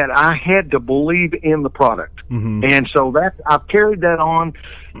and that. I had to believe in the product. Mm-hmm. And so I've carried that on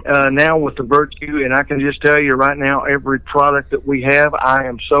now with the Virtue, and I can just tell you right now, every product that we have, I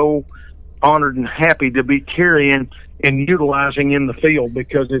am so honored and happy to be carrying and utilizing in the field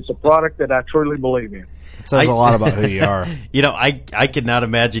because it's a product that I truly believe in. It says a lot about who you are. I could not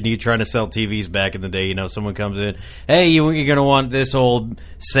imagine you trying to sell TVs back in the day. Someone comes in, hey, you're going to want this old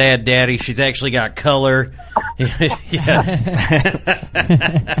sad daddy. She's actually got color. Believe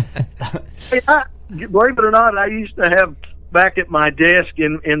it or not, I used to have back at my desk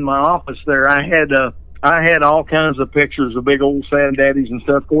in my office there, I had all kinds of pictures of big old sad daddies and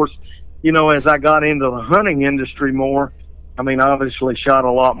stuff. Of course, as I got into the hunting industry more, obviously shot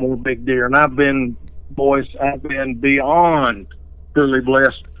a lot more big deer, and I've been beyond truly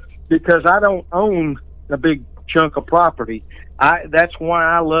blessed because I don't own a big chunk of property. That's why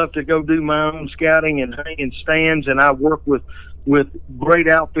I love to go do my own scouting and hanging stands, and I work with great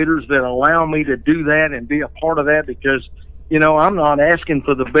outfitters that allow me to do that and be a part of that because, I'm not asking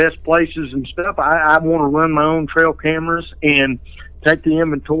for the best places and stuff. I want to run my own trail cameras and take the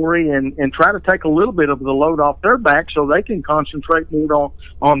inventory and try to take a little bit of the load off their back so they can concentrate more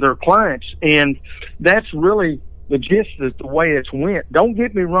on their clients. And that's really the gist of the way it's went. Don't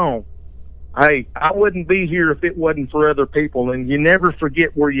get me wrong. Hey, I wouldn't be here if it wasn't for other people, and you never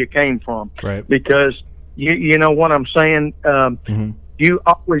forget where you came from. Right. Because you know what I'm saying? Mm-hmm. You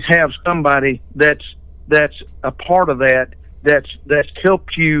always have somebody that's a part of that's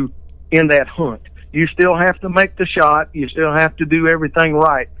helped you in that hunt. You still have to make the shot. You still have to do everything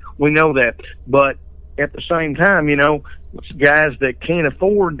right. We know that. But at the same time, guys that can't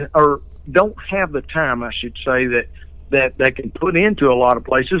afford or don't have the time, I should say, that they can put into a lot of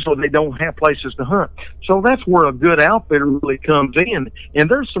places, or they don't have places to hunt. So that's where a good outfitter really comes in. And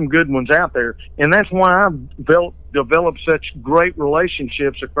there's some good ones out there. And that's why I've developed such great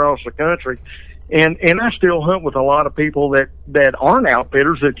relationships across the country. And I still hunt with a lot of people that aren't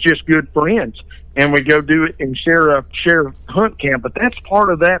outfitters, that's just good friends. And we go do it and share hunt camp. But that's part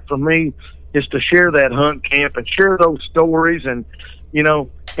of that for me, is to share that hunt camp and share those stories and,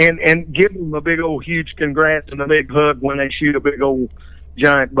 and give them a big old huge congrats and a big hug when they shoot a big old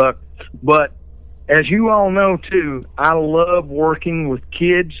giant buck. But as you all know too, I love working with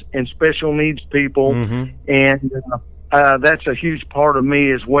kids and special needs people. Mm-hmm. And, that's a huge part of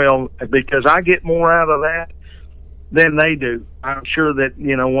me as well, because I get more out of that than they do. I'm sure that,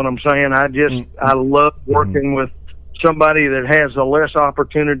 what I'm saying. I love working with somebody that has a less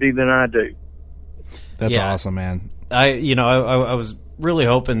opportunity than I do. That's awesome, man. I was really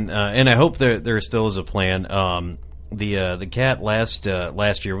hoping, and I hope there still is a plan. The cat last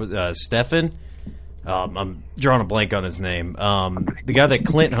year, Stefan. I'm drawing a blank on his name. The guy that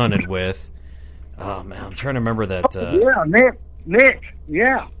Clint hunted with. Oh man, I'm trying to remember that. Nick.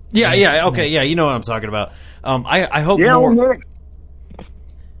 Yeah. Yeah. Okay. Yeah, you know what I'm talking about. I hope more. Nick.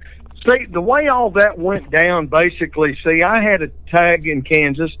 See, the way all that went down, basically, I had a tag in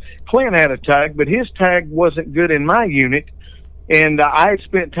Kansas. Clint had a tag, but his tag wasn't good in my unit. And I had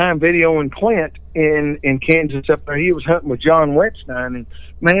spent time videoing Clint in Kansas up there. He was hunting with John Wetstein. And,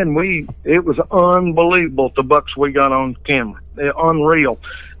 man, it was unbelievable, the bucks we got on camera. They're unreal.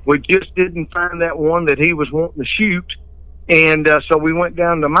 We just didn't find that one that he was wanting to shoot. And so we went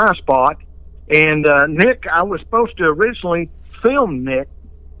down to my spot. And Nick, I was supposed to originally film Nick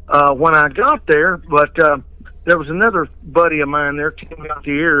when I got there, but there was another buddy of mine there, Tim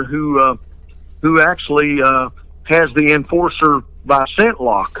Gauthier, who actually has the Enforcer by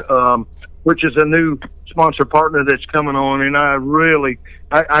ScentLock, which is a new sponsor partner that's coming on. And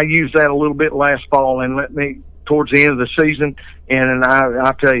I used that a little bit last fall and let me towards the end of the season. And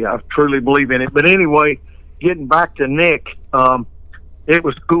I tell you, I truly believe in it. But anyway, getting back to Nick, it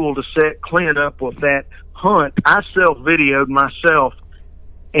was cool to set Clint up with that hunt. I self-videoed myself,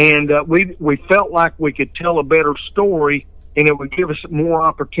 and we felt like we could tell a better story, and it would give us more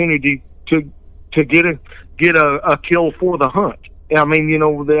opportunity to get a kill for the hunt. I mean,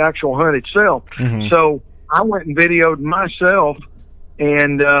 the actual hunt itself. Mm-hmm. So I went and videoed myself,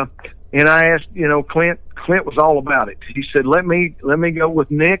 and I asked, Clint was all about it. He said, let me go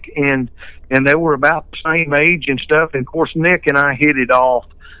with Nick, and they were about the same age and stuff. And of course, Nick and I hit it off.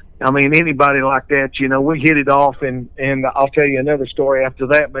 I mean, anybody like that, we hit it off, and I'll tell you another story after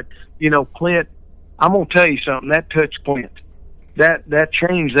that. But, Clint, I'm going to tell you something. That touched Clint. That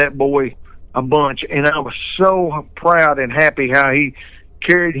changed that boy a bunch, and I was so proud and happy how he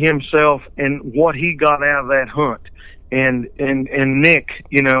carried himself and what he got out of that hunt. And Nick,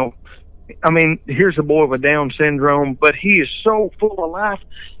 you know, I mean, here's a boy with Down syndrome, but he is so full of life.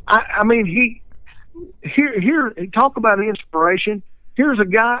 I mean, here, talk about inspiration. Here's a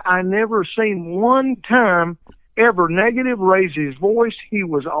guy I never seen one time ever negative raise his voice. He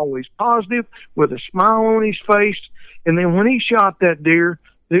was always positive with a smile on his face. And then when he shot that deer,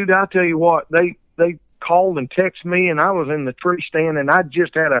 dude, I tell you what, they called and texted me, and I was in the tree stand, and I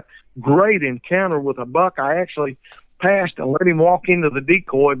just had a great encounter with a buck. I actually passed and let him walk into the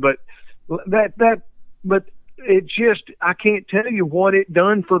decoy, but it just, I can't tell you what it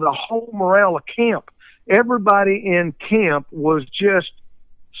done for the whole morale of camp. Everybody in camp was just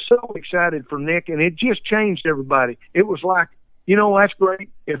so excited for Nick, and it just changed everybody. It was like, you know, that's great.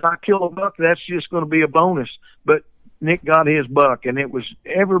 If I kill a buck, that's just going to be a bonus. But Nick got his buck, and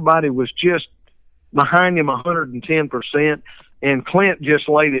everybody was just behind him 110%, and Clint just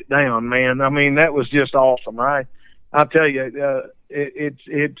laid it down, man. I mean, that was just awesome. I'll tell you,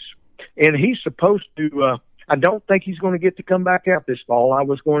 and he's supposed to, I don't think he's going to get to come back out this fall. I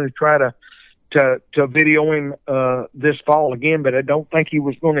was going to try to video him this fall again, but I don't think he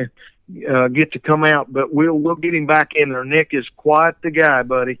was going to get to come out. But we'll get him back in there. Nick is quite the guy,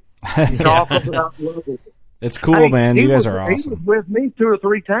 buddy. Talk about love. It's cool, man. You guys are awesome. He was with me 2 or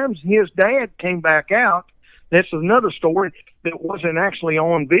 3 times. His dad came back out. That's another story that wasn't actually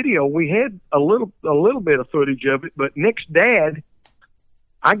on video. We had a little bit of footage of it, but Nick's dad,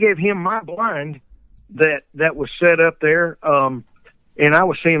 I gave him my blind that was set up there, and I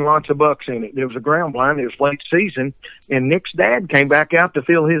was seeing lots of bucks in it. There was a ground blind. It was late season, and Nick's dad came back out to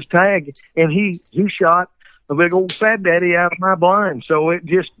fill his tag, and he shot a big old fat daddy out of my blind. So it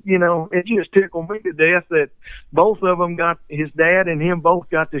just, you know, it just tickled me to death that both of them his dad and him both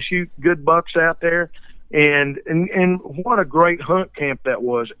got to shoot good bucks out there. And what a great hunt camp that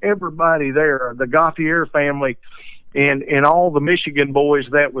was. Everybody there, the Gauthier family and all the Michigan boys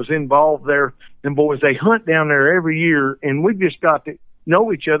that was involved there, and boys, they hunt down there every year, and we just got to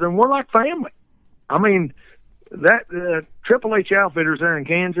know each other, and we're like family. I mean, that Triple H Outfitters there in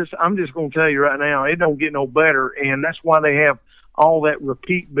Kansas, I'm just going to tell you right now, it don't get no better, and that's why they have all that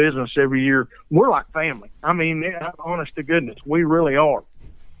repeat business every year. We're like family. I mean, honest to goodness, we really are.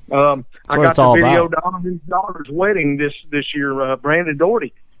 I got to video Donovan's daughter's wedding this year. Brandon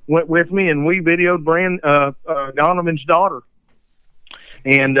Doherty went with me, and we videoed Donovan's daughter,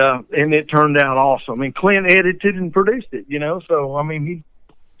 and it turned out awesome. And Clint edited and produced it, you know. So I mean,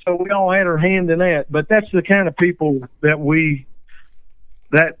 so we all had our hand in that. But that's the kind of people I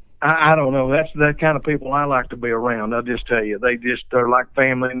don't know. That's the kind of people I like to be around. I'll just tell you, they're like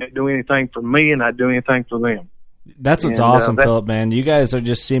family, and they do anything for me, and I do anything for them. That's what's awesome, Philip, man. You guys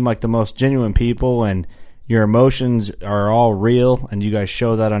just seem like the most genuine people, and your emotions are all real, and you guys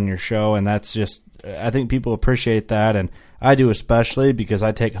show that on your show, and that's just, I think people appreciate that, and I do especially because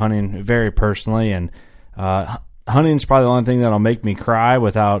I take hunting very personally, and hunting's probably the only thing that'll make me cry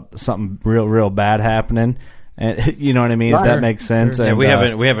without something real bad happening. And you know what I mean? If that makes sense. Yeah, and, we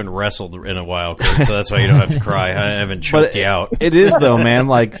haven't wrestled in a while, Kurt, so that's why you don't have to cry. I haven't choked you out. It is though, man.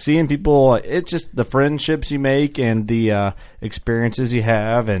 Like seeing people, it's just the friendships you make and the experiences you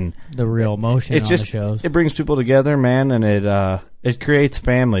have, and the real emotion. It's just the shows. It brings people together, man, and it creates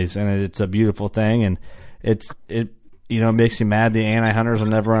families, and it's a beautiful thing, and it makes you mad. The anti-hunters will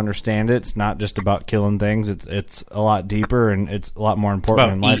never understand it. It's not just about killing things. It's a lot deeper, and it's a lot more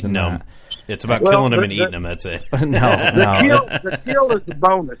important in life than that. It's about killing them and eating them. That's it. No. The kill is a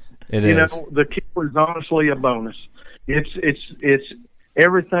bonus. It is. The kill is honestly a bonus. It's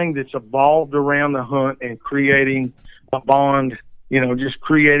everything that's evolved around the hunt and creating a bond. Just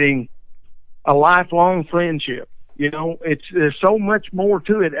creating a lifelong friendship. There's so much more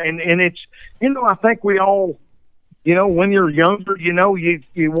to it, and it's I think we all when you're younger, you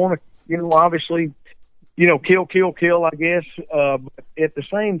want to obviously kill. I guess, but at the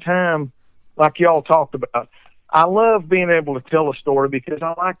same time, like y'all talked about, I love being able to tell a story because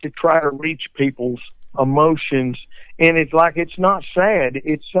I like to try to reach people's emotions. And it's like, it's not sad.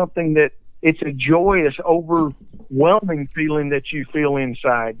 It's something that it's a joyous, overwhelming feeling that you feel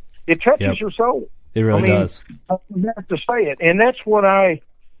inside. It touches your soul. It really does. I have to say it. And that's what I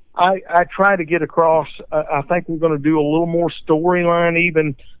try to get across. I think we're going to do a little more storyline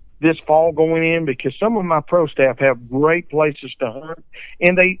even this fall going in, because some of my pro staff have great places to hunt,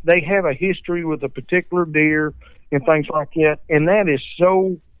 and they have a history with a particular deer and things like that, and that is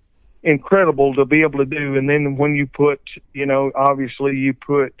so incredible to be able to do. And then when you put, obviously you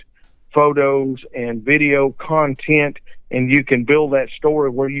put photos and video content and you can build that story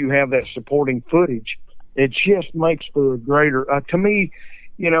where you have that supporting footage, it just makes for a greater, to me,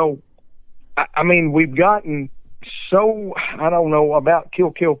 you know, I mean, we've gotten so, I don't know about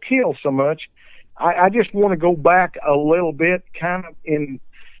kill so much. I just want to go back a little bit kind of in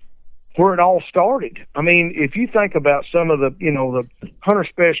where it all started. I mean, if you think about some of the, you know, the hunter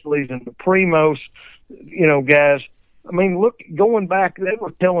specialties and the primos, you know, guys, I mean, look, going back, they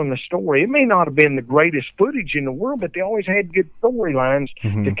were telling the story. It may not have been the greatest footage in the world, but they always had good storylines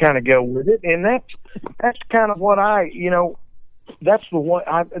to kind of go with it. And that's kind of what you know, that's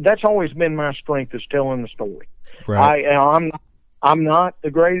that's always been my strength, is telling the story. Right. I'm not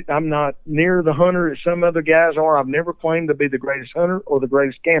the great. I'm not near the hunter that some other guys are. I've never claimed to be the greatest hunter or the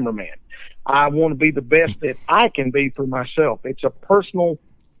greatest cameraman. I want to be the best that I can be for myself. It's a personal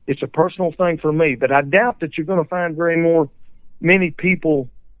thing for me. But I doubt that you're going to find many people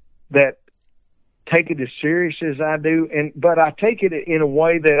that take it as serious as I do. But I take it in a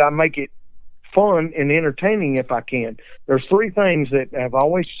way that I make it fun and entertaining if I can. There's 3 things that I've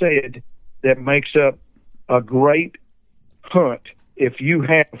always said that makes up a great hunt. If you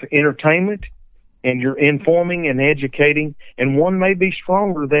have entertainment and you're informing and educating, and one may be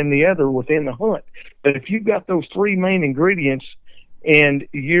stronger than the other within the hunt, but if you've got those 3 main ingredients and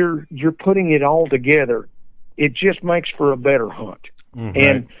you're putting it all together, it just makes for a better hunt.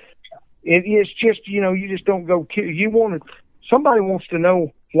 And it's just, you know, you just don't go kill. Somebody wants to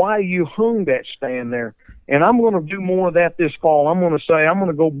know why you hung that stand there, and I'm going to do more of that this fall. I'm going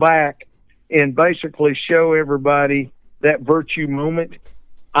to go back and basically show everybody that virtue moment.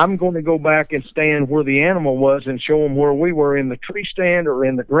 I'm going to go back and stand where the animal was and show them where we were in the tree stand or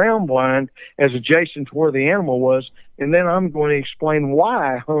in the ground blind as adjacent to where the animal was. And then I'm going to explain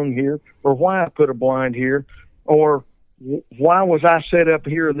why I hung here, or why I put a blind here, or why was I set up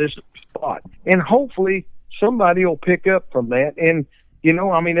here in this spot. And hopefully somebody will pick up from that. And, you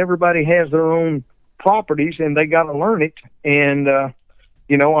know, I mean, everybody has their own properties and they got to learn it. And,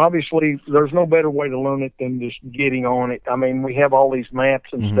 you know, obviously there's no better way to learn it than just getting on it. I mean, we have all these maps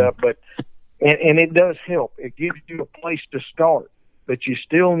and stuff, but, and it does help. It gives you a place to start, but you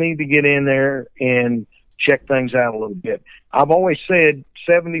still need to get in there and check things out a little bit. I've always said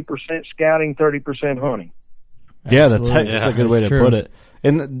 70% scouting, 30% hunting. Yeah, that's a good way to put it.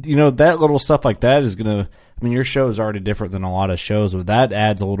 And, you know, that little stuff like that is going to, I mean, your show is already different than a lot of shows, but that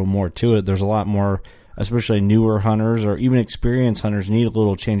adds a little more to it. There's a lot more, especially newer hunters or even experienced hunters, need a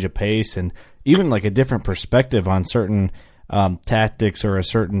little change of pace and even like a different perspective on certain tactics or a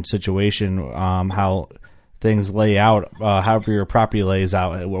certain situation, how things lay out, however your property lays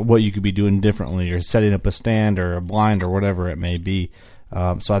out, what you could be doing differently, or setting up a stand or a blind or whatever it may be.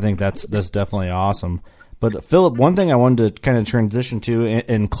 So I think that's definitely awesome. But Philip, one thing I wanted to kind of transition to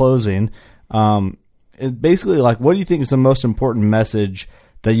in closing is basically like, what do you think is the most important message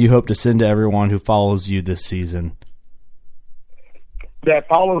that you hope to send to everyone who follows you this season? That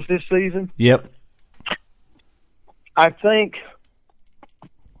follows this season? Yep. I think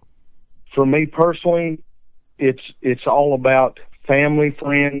for me personally, it's all about family,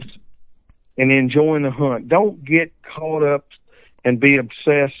 friends, and enjoying the hunt. Don't get caught up and be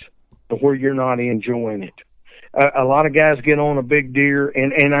obsessed to where you're not enjoying it. A lot of guys get on a big deer,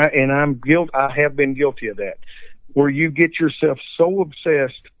 and I have been guilty of that, where you get yourself so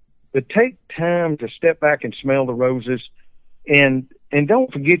obsessed. But take time to step back and smell the roses, and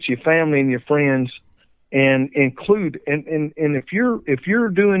don't forget your family and your friends, and include and if you're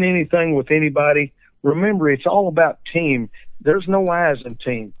doing anything with anybody, remember it's all about team. There's no I's in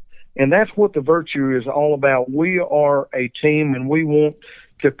team, and that's what the virtue is all about. We are a team, and we want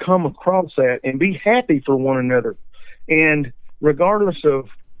to come across that and be happy for one another. And regardless of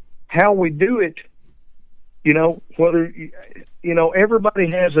how we do it, you know, whether, you know,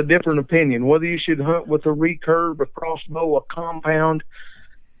 everybody has a different opinion, whether you should hunt with a recurve, a crossbow, a compound.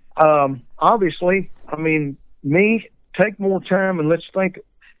 Obviously, I mean, take more time and let's think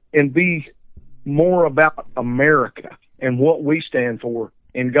and be more about America and what we stand for,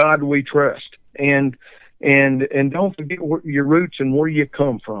 and God we trust. And don't forget your roots and where you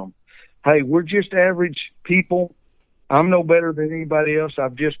come from. Hey, we're just average people. I'm no better than anybody else.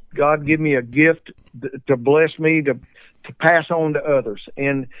 God give me a gift to bless me to pass on to others.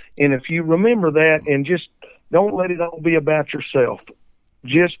 And if you remember that, and just don't let it all be about yourself.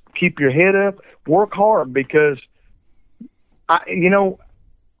 Just keep your head up, work hard, because I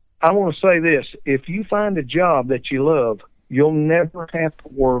want to say this: if you find a job that you love, you'll never have to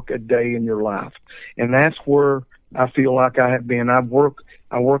work a day in your life. And that's where I feel like I have been. I work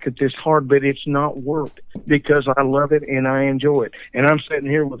at this hard, but it's not work, because I love it and I enjoy it. And I'm sitting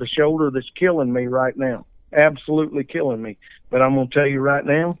here with a shoulder that's killing me right now. absolutely killing me. But I'm going to tell you right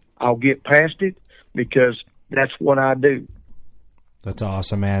now, I'll get past it because that's what I do. That's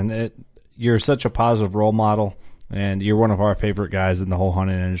awesome, man. You're such a positive role model, and you're one of our favorite guys in the whole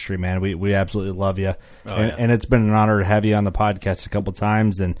hunting industry, man. We absolutely love you. And it's been an honor to have you on the podcast a couple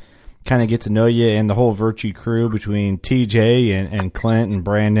times and kind of get to know you and the whole Virtue crew between TJ and Clint and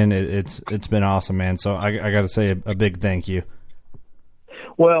Brandon. It's been awesome, man. So I got to say a big thank you.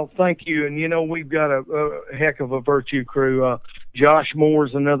 Well, thank you. And, we've got a heck of a Virtue crew. Josh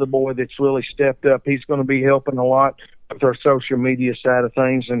Moore's another boy that's really stepped up. He's going to be helping a lot with our social media side of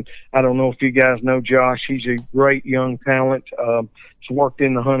things. And I don't know if you guys know Josh. He's a great young talent. He's worked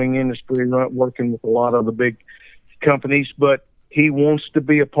in the hunting industry, working with a lot of the big companies, but he wants to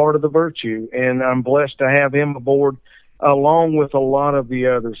be a part of the Virtue. And I'm blessed to have him aboard along with a lot of the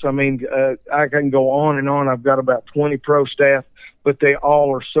others. I mean, I can go on and on. I've got about 20 pro staff, but they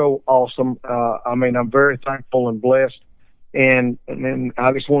all are so awesome. I'm very thankful and blessed. And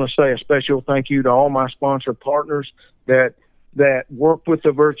I just want to say a special thank you to all my sponsor partners that work with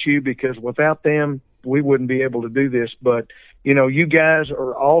the Virtue, because without them, we wouldn't be able to do this. But, you guys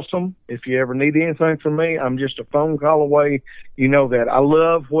are awesome. If you ever need anything from me, I'm just a phone call away. You know that. I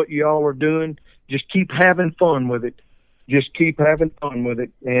love what y'all are doing. Just keep having fun with it. Just keep having fun with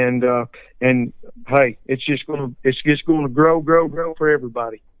it. And hey, it's just going to grow for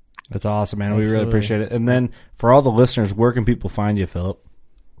everybody. That's awesome, man. Absolutely. We really appreciate it. And then for all the listeners, where can people find you, Philip?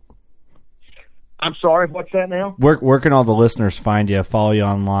 I'm sorry, what's that now? Where can all the listeners find you? Follow you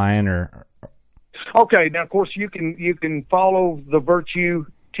online or? Okay, now of course you can follow the Virtue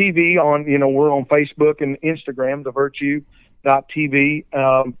TV on. We're on Facebook and Instagram, the Virtue.tv,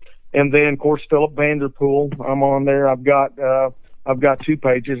 and then of course Philip Vanderpool. I'm on there. I've got 2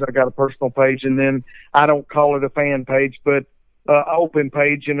 pages. I got a personal page, and then I don't call it a fan page, but open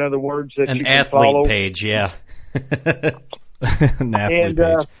page, in other words, that an you can athlete follow. Page, yeah. An athlete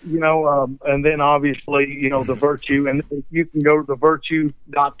page. And then obviously, the Virtue, and you can go to the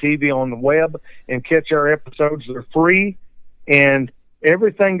Virtue.tv on the web and catch our episodes. They're free, and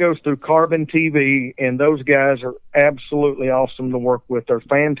everything goes through Carbon TV, and those guys are absolutely awesome to work with. They're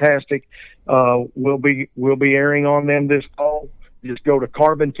fantastic. We'll be airing on them this fall. Just go to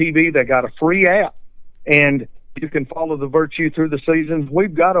Carbon TV. They got a free app, and you can follow the Virtue through the seasons.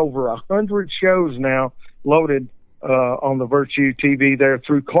 We've got over 100 shows now loaded on the Virtue TV there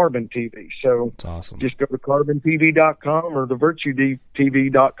through Carbon TV. So that's awesome. Just go to carbontv.com or the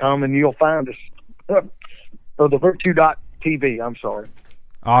virtuetv.com and you'll find us. Or the Virtue.tv, I'm sorry.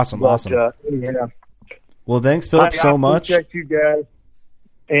 Awesome. Yeah. Well, thanks, Philip, so much. I appreciate you guys.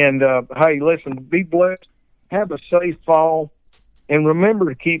 And, hey, listen, be blessed. Have a safe fall. And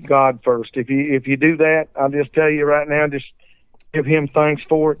remember to keep God first. If you do that, I'll just tell you right now, just give him thanks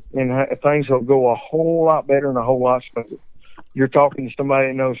for it, and things will go a whole lot better and a whole lot smoother. You're talking to somebody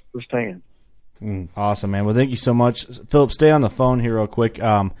that knows firsthand. Awesome, man. Well, thank you so much. Philip, stay on the phone here real quick.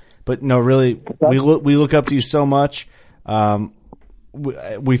 But no, really, we look up to you so much.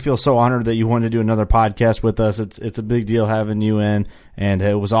 We feel so honored that you wanted to do another podcast with us. It's a big deal having you in, and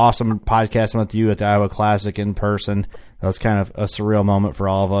it was awesome podcasting with you at the Iowa Classic in person. That was kind of a surreal moment for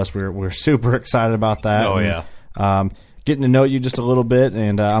all of us. We're super excited about that. Oh, yeah. Getting to know you just a little bit,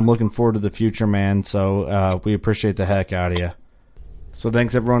 and I'm looking forward to the future, man. So we appreciate the heck out of you. So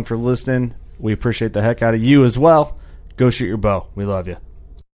thanks, everyone, for listening. We appreciate the heck out of you as well. Go shoot your bow. We love you.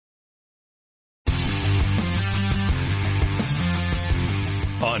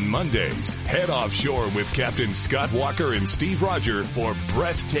 On Mondays, head offshore with Captain Scott Walker and Steve Roger for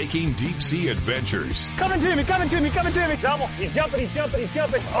breathtaking deep-sea adventures. Coming to me. Double. He's jumping.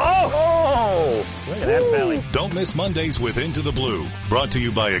 Oh! Look at that belly. Don't miss Mondays with Into the Blue. Brought to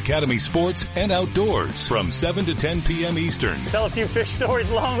you by Academy Sports and Outdoors from 7 to 10 p.m. Eastern. Tell a few fish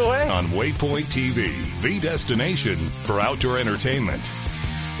stories along the way. On Waypoint TV, the destination for outdoor entertainment.